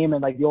Tennessee team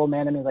and like the old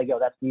man in me is like, yo,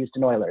 that's the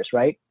Houston Oilers,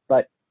 right?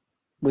 But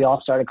we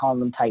all started calling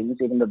them Titans,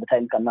 even though the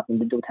Titans got nothing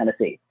to do with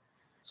Tennessee.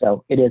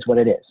 So it is what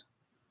it is,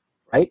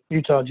 right?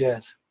 Utah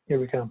Jazz. Here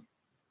we come.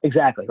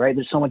 Exactly, right?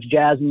 There's so much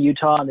jazz in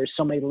Utah, and there's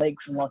so many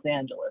lakes in Los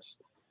Angeles.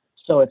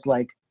 So it's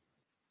like,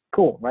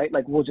 cool, right?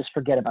 Like we'll just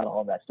forget about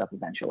all of that stuff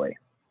eventually.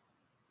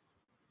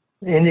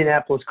 The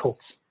Indianapolis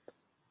Colts.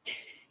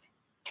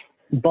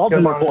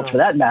 Baltimore Colts, for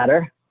that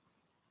matter.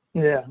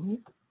 Yeah.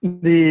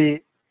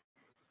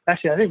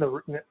 Actually,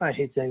 I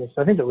hate saying this,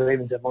 but I think the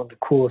Ravens have one of the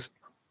coolest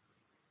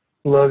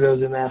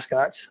logos and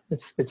mascots.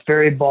 It's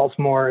very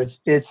Baltimore. I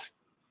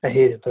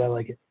hate it, but I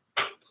like it.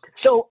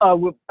 So I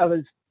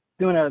was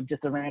doing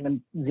just a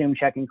random Zoom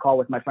check-in call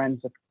with my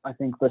friends, I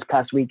think this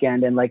past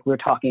weekend, and like we were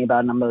talking about,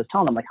 and I was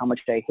telling them like how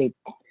much I hate.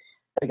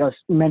 Like I was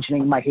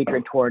mentioning my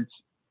hatred towards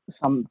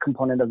some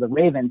component of the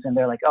Ravens, and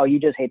they're like, "Oh, you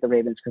just hate the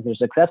Ravens because they're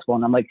successful."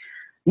 And I'm like,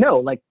 no,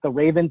 like the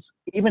Ravens,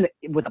 even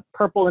with the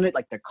purple in it,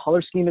 like their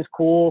color scheme is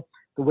cool.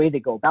 The way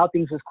they go about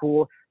things is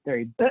cool.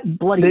 They're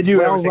bloody. They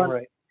do everything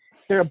right.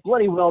 They're a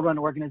bloody well-run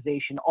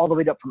organization, all the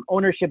way up from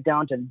ownership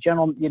down to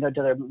general, to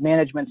their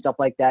management, stuff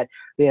like that.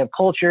 They have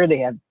culture, they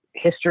have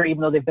history,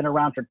 even though they've been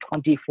around for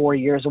 24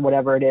 years or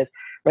whatever it is,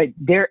 right?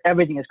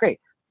 Everything is great.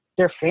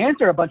 Their fans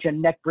are a bunch of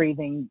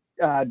neck-breathing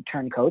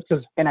turncoats,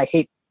 and I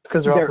hate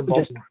because they're all from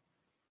Baltimore.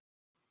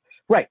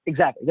 Right,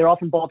 exactly. They're all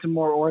from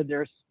Baltimore, or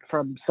they're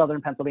from Southern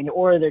Pennsylvania,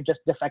 or they're just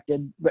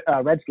defected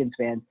Redskins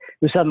fans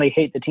who suddenly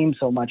hate the team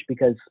so much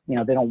because they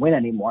don't win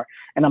anymore.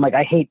 And I'm like,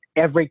 I hate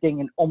everything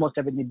and almost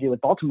everything to do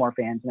with Baltimore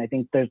fans. And I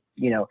think there's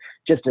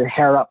just a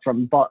hair up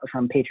from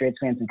Patriots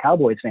fans and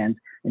Cowboys fans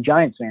and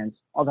Giants fans.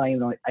 Although I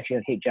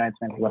hate Giants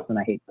fans less than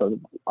I hate the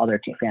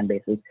other fan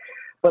bases.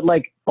 But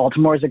like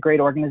Baltimore is a great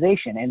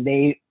organization, and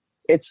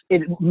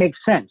it makes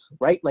sense,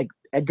 right? Like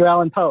Edgar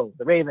Allan Poe,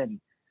 the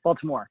Raven,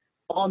 Baltimore.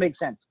 All makes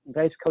sense.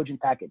 Nice cogent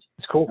package.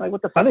 It's cool. Like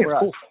what the fuck? I think it's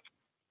cool.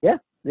 Yeah,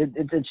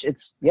 it's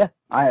yeah.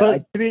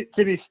 But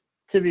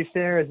to be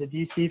fair, as a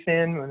DC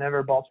fan,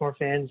 whenever Baltimore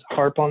fans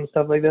harp on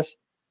stuff like this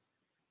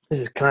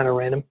is kind of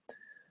random.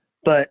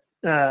 But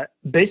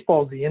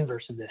baseball is the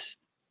inverse of this.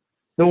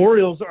 The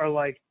Orioles are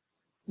like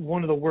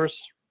one of the worst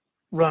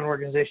run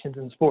organizations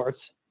in sports.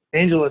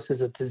 Angeles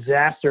is a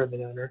disaster of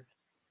an owner.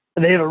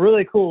 They have a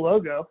really cool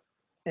logo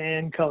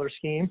and color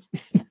scheme.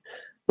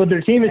 But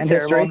their team is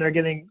terrible,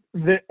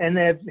 and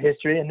they have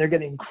history, and they're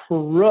getting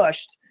crushed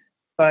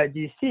by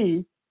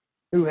DC,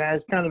 who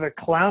has kind of a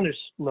clownish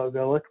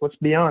logo. Let's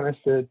be honest,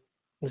 this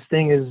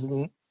thing is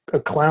a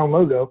clown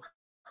logo.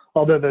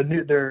 Although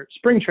their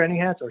spring training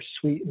hats are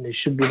sweet and they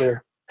should be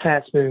their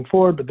hats moving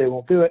forward, but they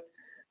won't do it.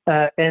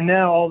 And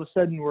now all of a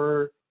sudden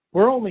we're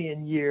only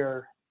in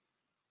year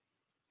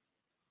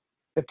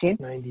 15?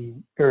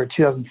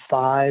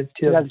 2005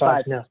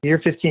 now. Year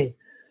 15.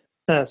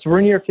 So we're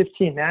in year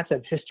 15. Nats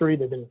have history.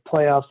 They've been in the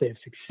playoffs. They have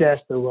success.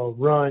 They're well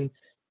run.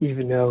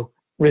 Even though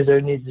Rizzo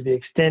needs to be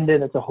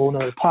extended, that's a whole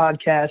nother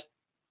podcast.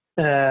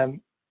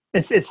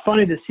 It's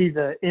funny to see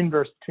the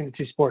inverse between the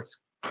two sports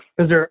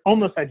because they're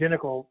almost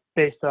identical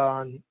based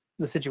on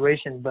the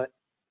situation, but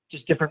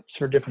just different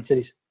for different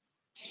cities.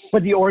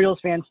 But the Orioles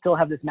fans still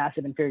have this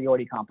massive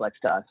inferiority complex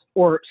to us,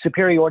 or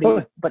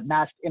superiority, but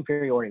masked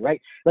inferiority,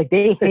 right? Like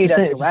they hate us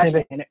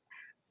irrationally,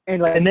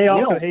 and they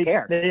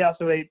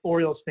also hate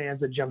Orioles fans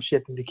that jumped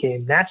ship and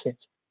became Nats fans.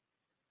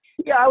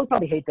 Yeah, I would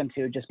probably hate them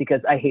too, just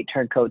because I hate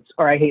turncoats,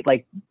 or I hate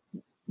like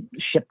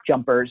ship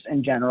jumpers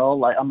in general.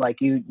 Like I'm like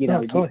you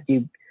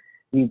totally.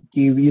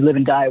 you live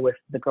and die with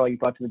the girl you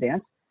brought to the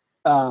dance.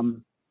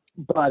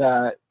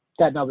 But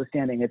that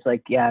notwithstanding, it's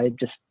like it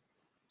just.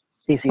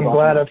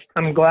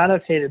 I'm glad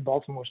I've hated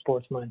Baltimore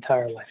sports my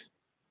entire life.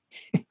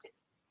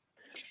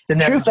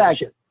 True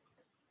fact,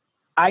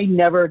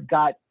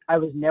 I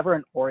was never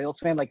an Orioles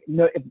fan. Like,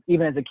 no,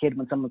 even as a kid,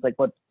 when someone was like,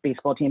 "What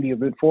baseball team do you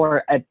root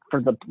for?"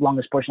 For the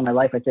longest portion of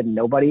my life, I said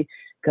nobody,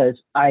 because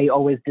I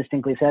always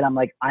distinctly said,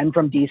 I'm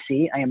from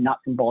DC. I am not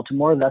from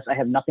Baltimore. Thus, I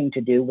have nothing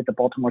to do with the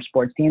Baltimore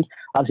sports teams.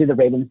 Obviously, the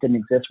Ravens didn't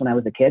exist when I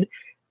was a kid.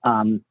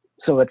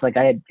 So it's like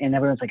and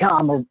everyone's like, "Oh,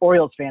 I'm an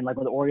Orioles fan." Like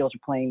when the Orioles are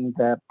playing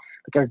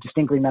I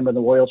distinctly remember the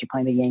Orioles were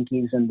playing the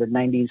Yankees in the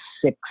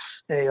 '96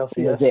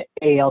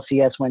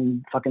 ALCS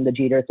when fucking the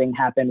Jeter thing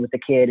happened with the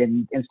kid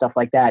and stuff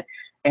like that.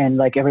 And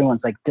like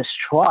everyone's like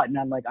distraught, and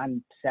I'm like,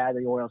 I'm sad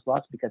the Orioles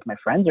lost because my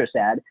friends are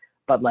sad.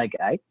 But like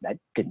I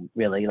didn't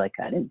really I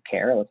didn't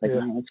care. I was like,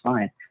 no, it's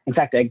fine. In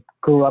fact, I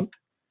grew up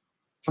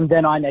from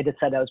then on. I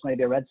decided I was going to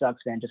be a Red Sox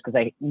fan just because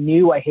I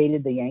knew I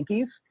hated the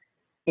Yankees,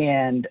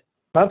 and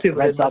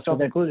Red Sox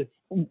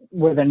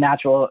were their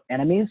natural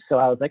enemies. So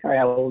I was like, all right,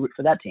 I will root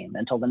for that team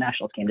until the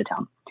Nationals came to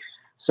town.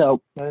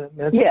 So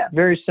that's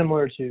very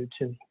similar to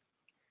me.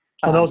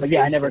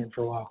 I never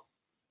for a while.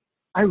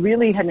 I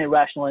really had an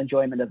irrational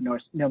enjoyment of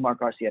Nomar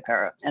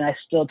Garciaparra, and I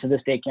still to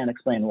this day can't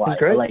explain why.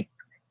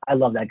 I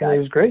love that guy. He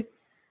was great.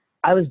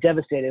 I was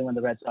devastated when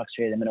the Red Sox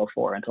traded him in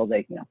 2004 until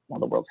they won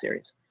the World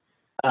Series.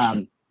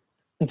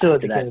 Until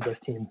it became the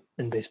best team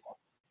in baseball.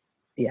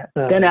 Yeah.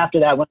 Then after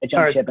that, when I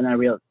jumped ship and I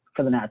realized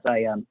for the Nats,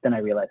 then I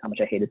realized how much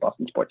I hated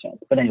Boston sports fans.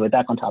 But anyway,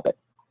 back on topic.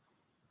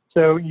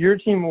 So you're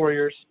Team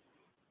Warriors.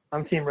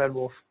 I'm Team Red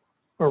Wolf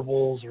or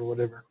Wolves or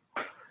whatever.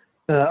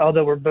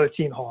 Although we're both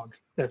Team Hogs.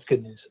 That's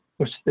good news,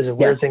 which is a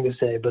weird thing to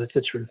say, but it's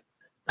the truth.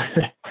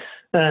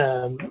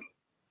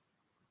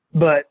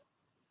 But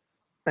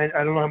I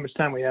don't know how much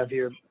time we have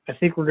here. I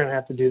think we're going to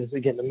have to do this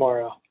again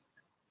tomorrow.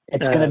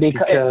 It's going to be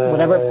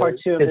whatever part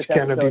 2 of this episode is.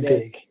 It's going to be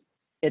big.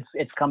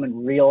 It's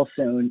coming real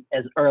soon,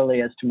 as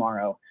early as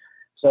tomorrow.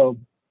 So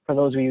for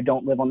those of you who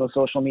don't live on the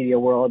social media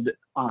world,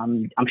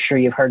 I'm sure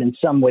you've heard in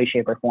some way,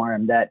 shape, or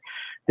form that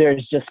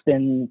it's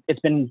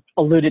been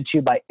alluded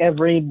to by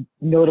every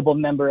notable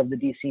member of the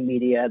DC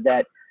media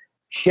that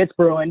shit's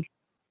brewing,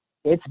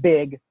 it's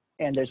big,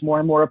 and there's more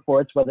and more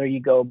reports, whether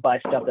you go by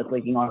stuff that's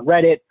leaking on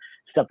Reddit,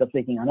 stuff that's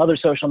leaking on other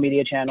social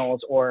media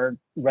channels or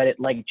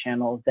Reddit-like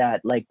channels,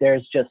 that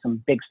there's just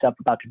some big stuff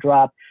about to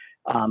drop,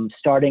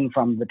 starting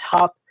from the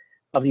top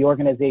of the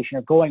organization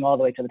or going all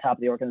the way to the top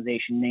of the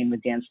organization, namely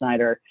Dan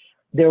Snyder.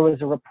 There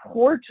was a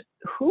report,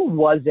 who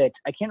was it?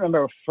 I can't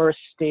remember who first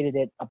stated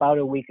it about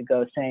a week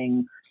ago,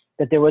 saying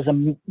that there was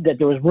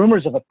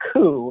rumors of a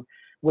coup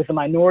with the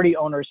minority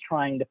owners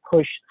trying to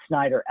push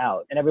Snyder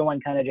out. And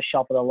everyone kind of just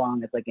shuffled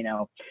along. It's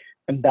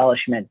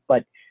embellishment.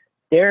 But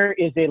there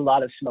is a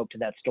lot of smoke to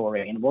that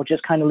story. And we'll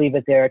just kind of leave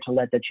it there to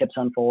let the chips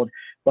unfold.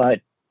 But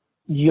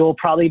you'll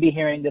probably be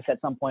hearing this at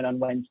some point on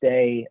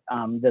Wednesday,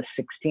 the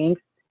 16th.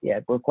 Yeah,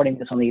 we're recording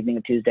this on the evening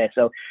of Tuesday.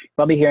 So you'll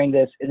probably hearing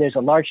this. There's a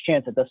large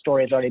chance that the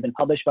story has already been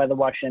published by the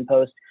Washington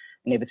Post.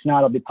 And if it's not,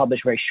 it'll be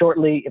published very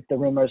shortly if the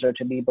rumors are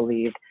to be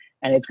believed.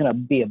 And it's going to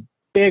be a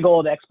big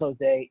old expose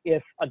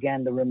if,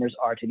 again, the rumors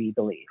are to be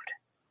believed.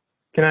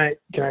 Can I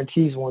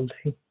tease one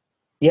thing?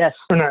 Yes.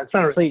 Or not? It's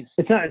not. Please.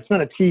 It's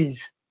not a tease.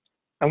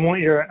 I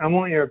want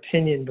your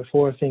opinion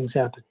before things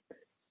happen.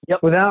 Yep.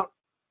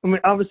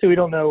 Obviously we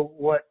don't know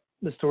what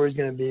the story's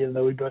going to be,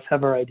 although we both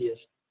have our ideas.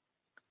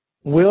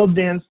 Will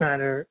Dan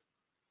Snyder?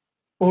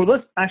 Well,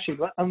 let me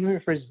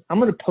rephrase this. I'm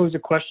going to pose a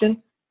question,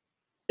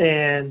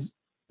 and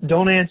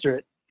don't answer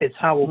it. It's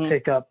how we'll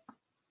pick up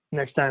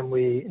next time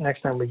we get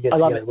together. I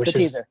love it. The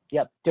teaser.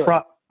 Yep. Do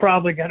it.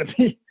 Probably going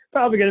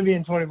to be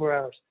in 24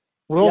 hours.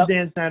 Will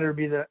Dan Snyder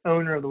be the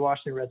owner of the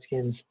Washington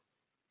Redskins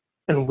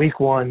in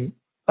Week 1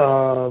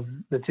 of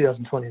the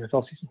 2020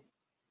 NFL season?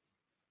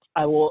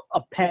 I will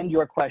append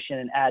your question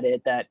and add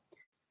it that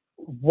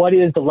what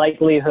is the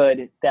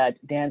likelihood that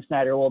Dan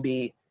Snyder will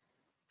be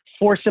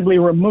forcibly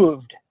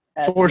removed?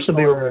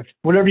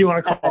 Whatever you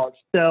want to call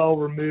it,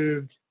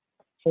 removed,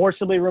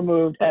 forcibly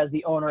removed as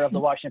the owner of the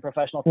Washington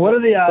Professional What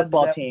are the odds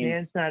Football that Team.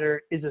 Dan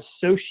Snyder is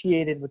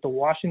associated with the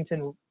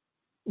Washington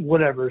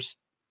whatevers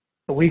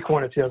the week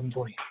 1 of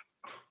 2020?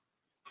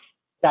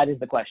 That is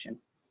the question.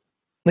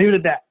 Leave it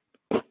at that.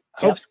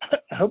 Yep.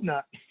 I hope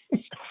not.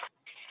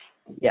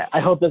 Yeah, I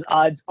hope those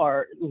odds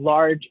are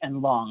large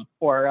and long,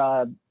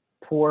 or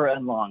poor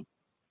and long.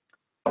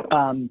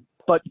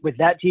 But with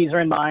that teaser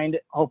in mind,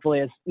 hopefully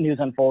as news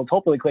unfolds,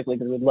 hopefully quickly,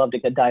 because we'd love to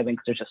get diving,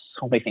 because there's just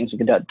so many things we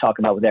could talk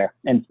about there,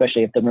 and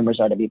especially if the rumors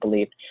are to be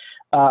believed.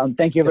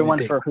 Thank you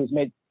everyone for who's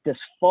made this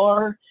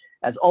far.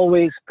 As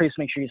always, please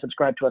make sure you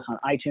subscribe to us on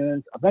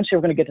iTunes. Eventually,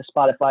 we're going to get to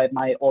Spotify if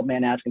my old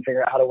man ass can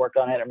figure out how to work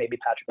on it, or maybe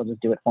Patrick will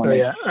just do it for me. Oh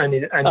yeah, I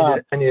need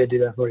to do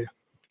that for you.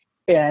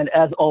 And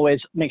as always,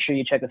 make sure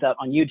you check us out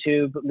on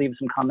YouTube. Leave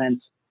some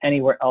comments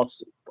anywhere else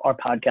our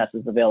podcast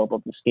is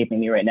available. It's escaping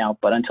me right now.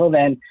 But until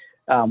then,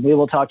 we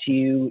will talk to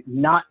you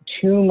not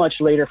too much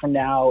later from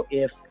now,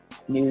 if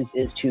news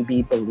is to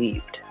be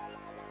believed.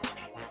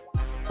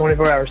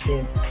 24-hour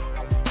team.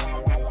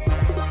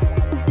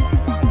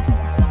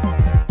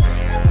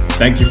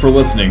 Thank you for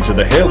listening to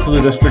the Hail to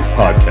the District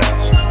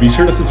podcast. Be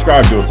sure to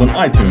subscribe to us on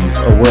iTunes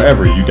or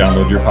wherever you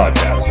download your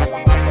podcasts.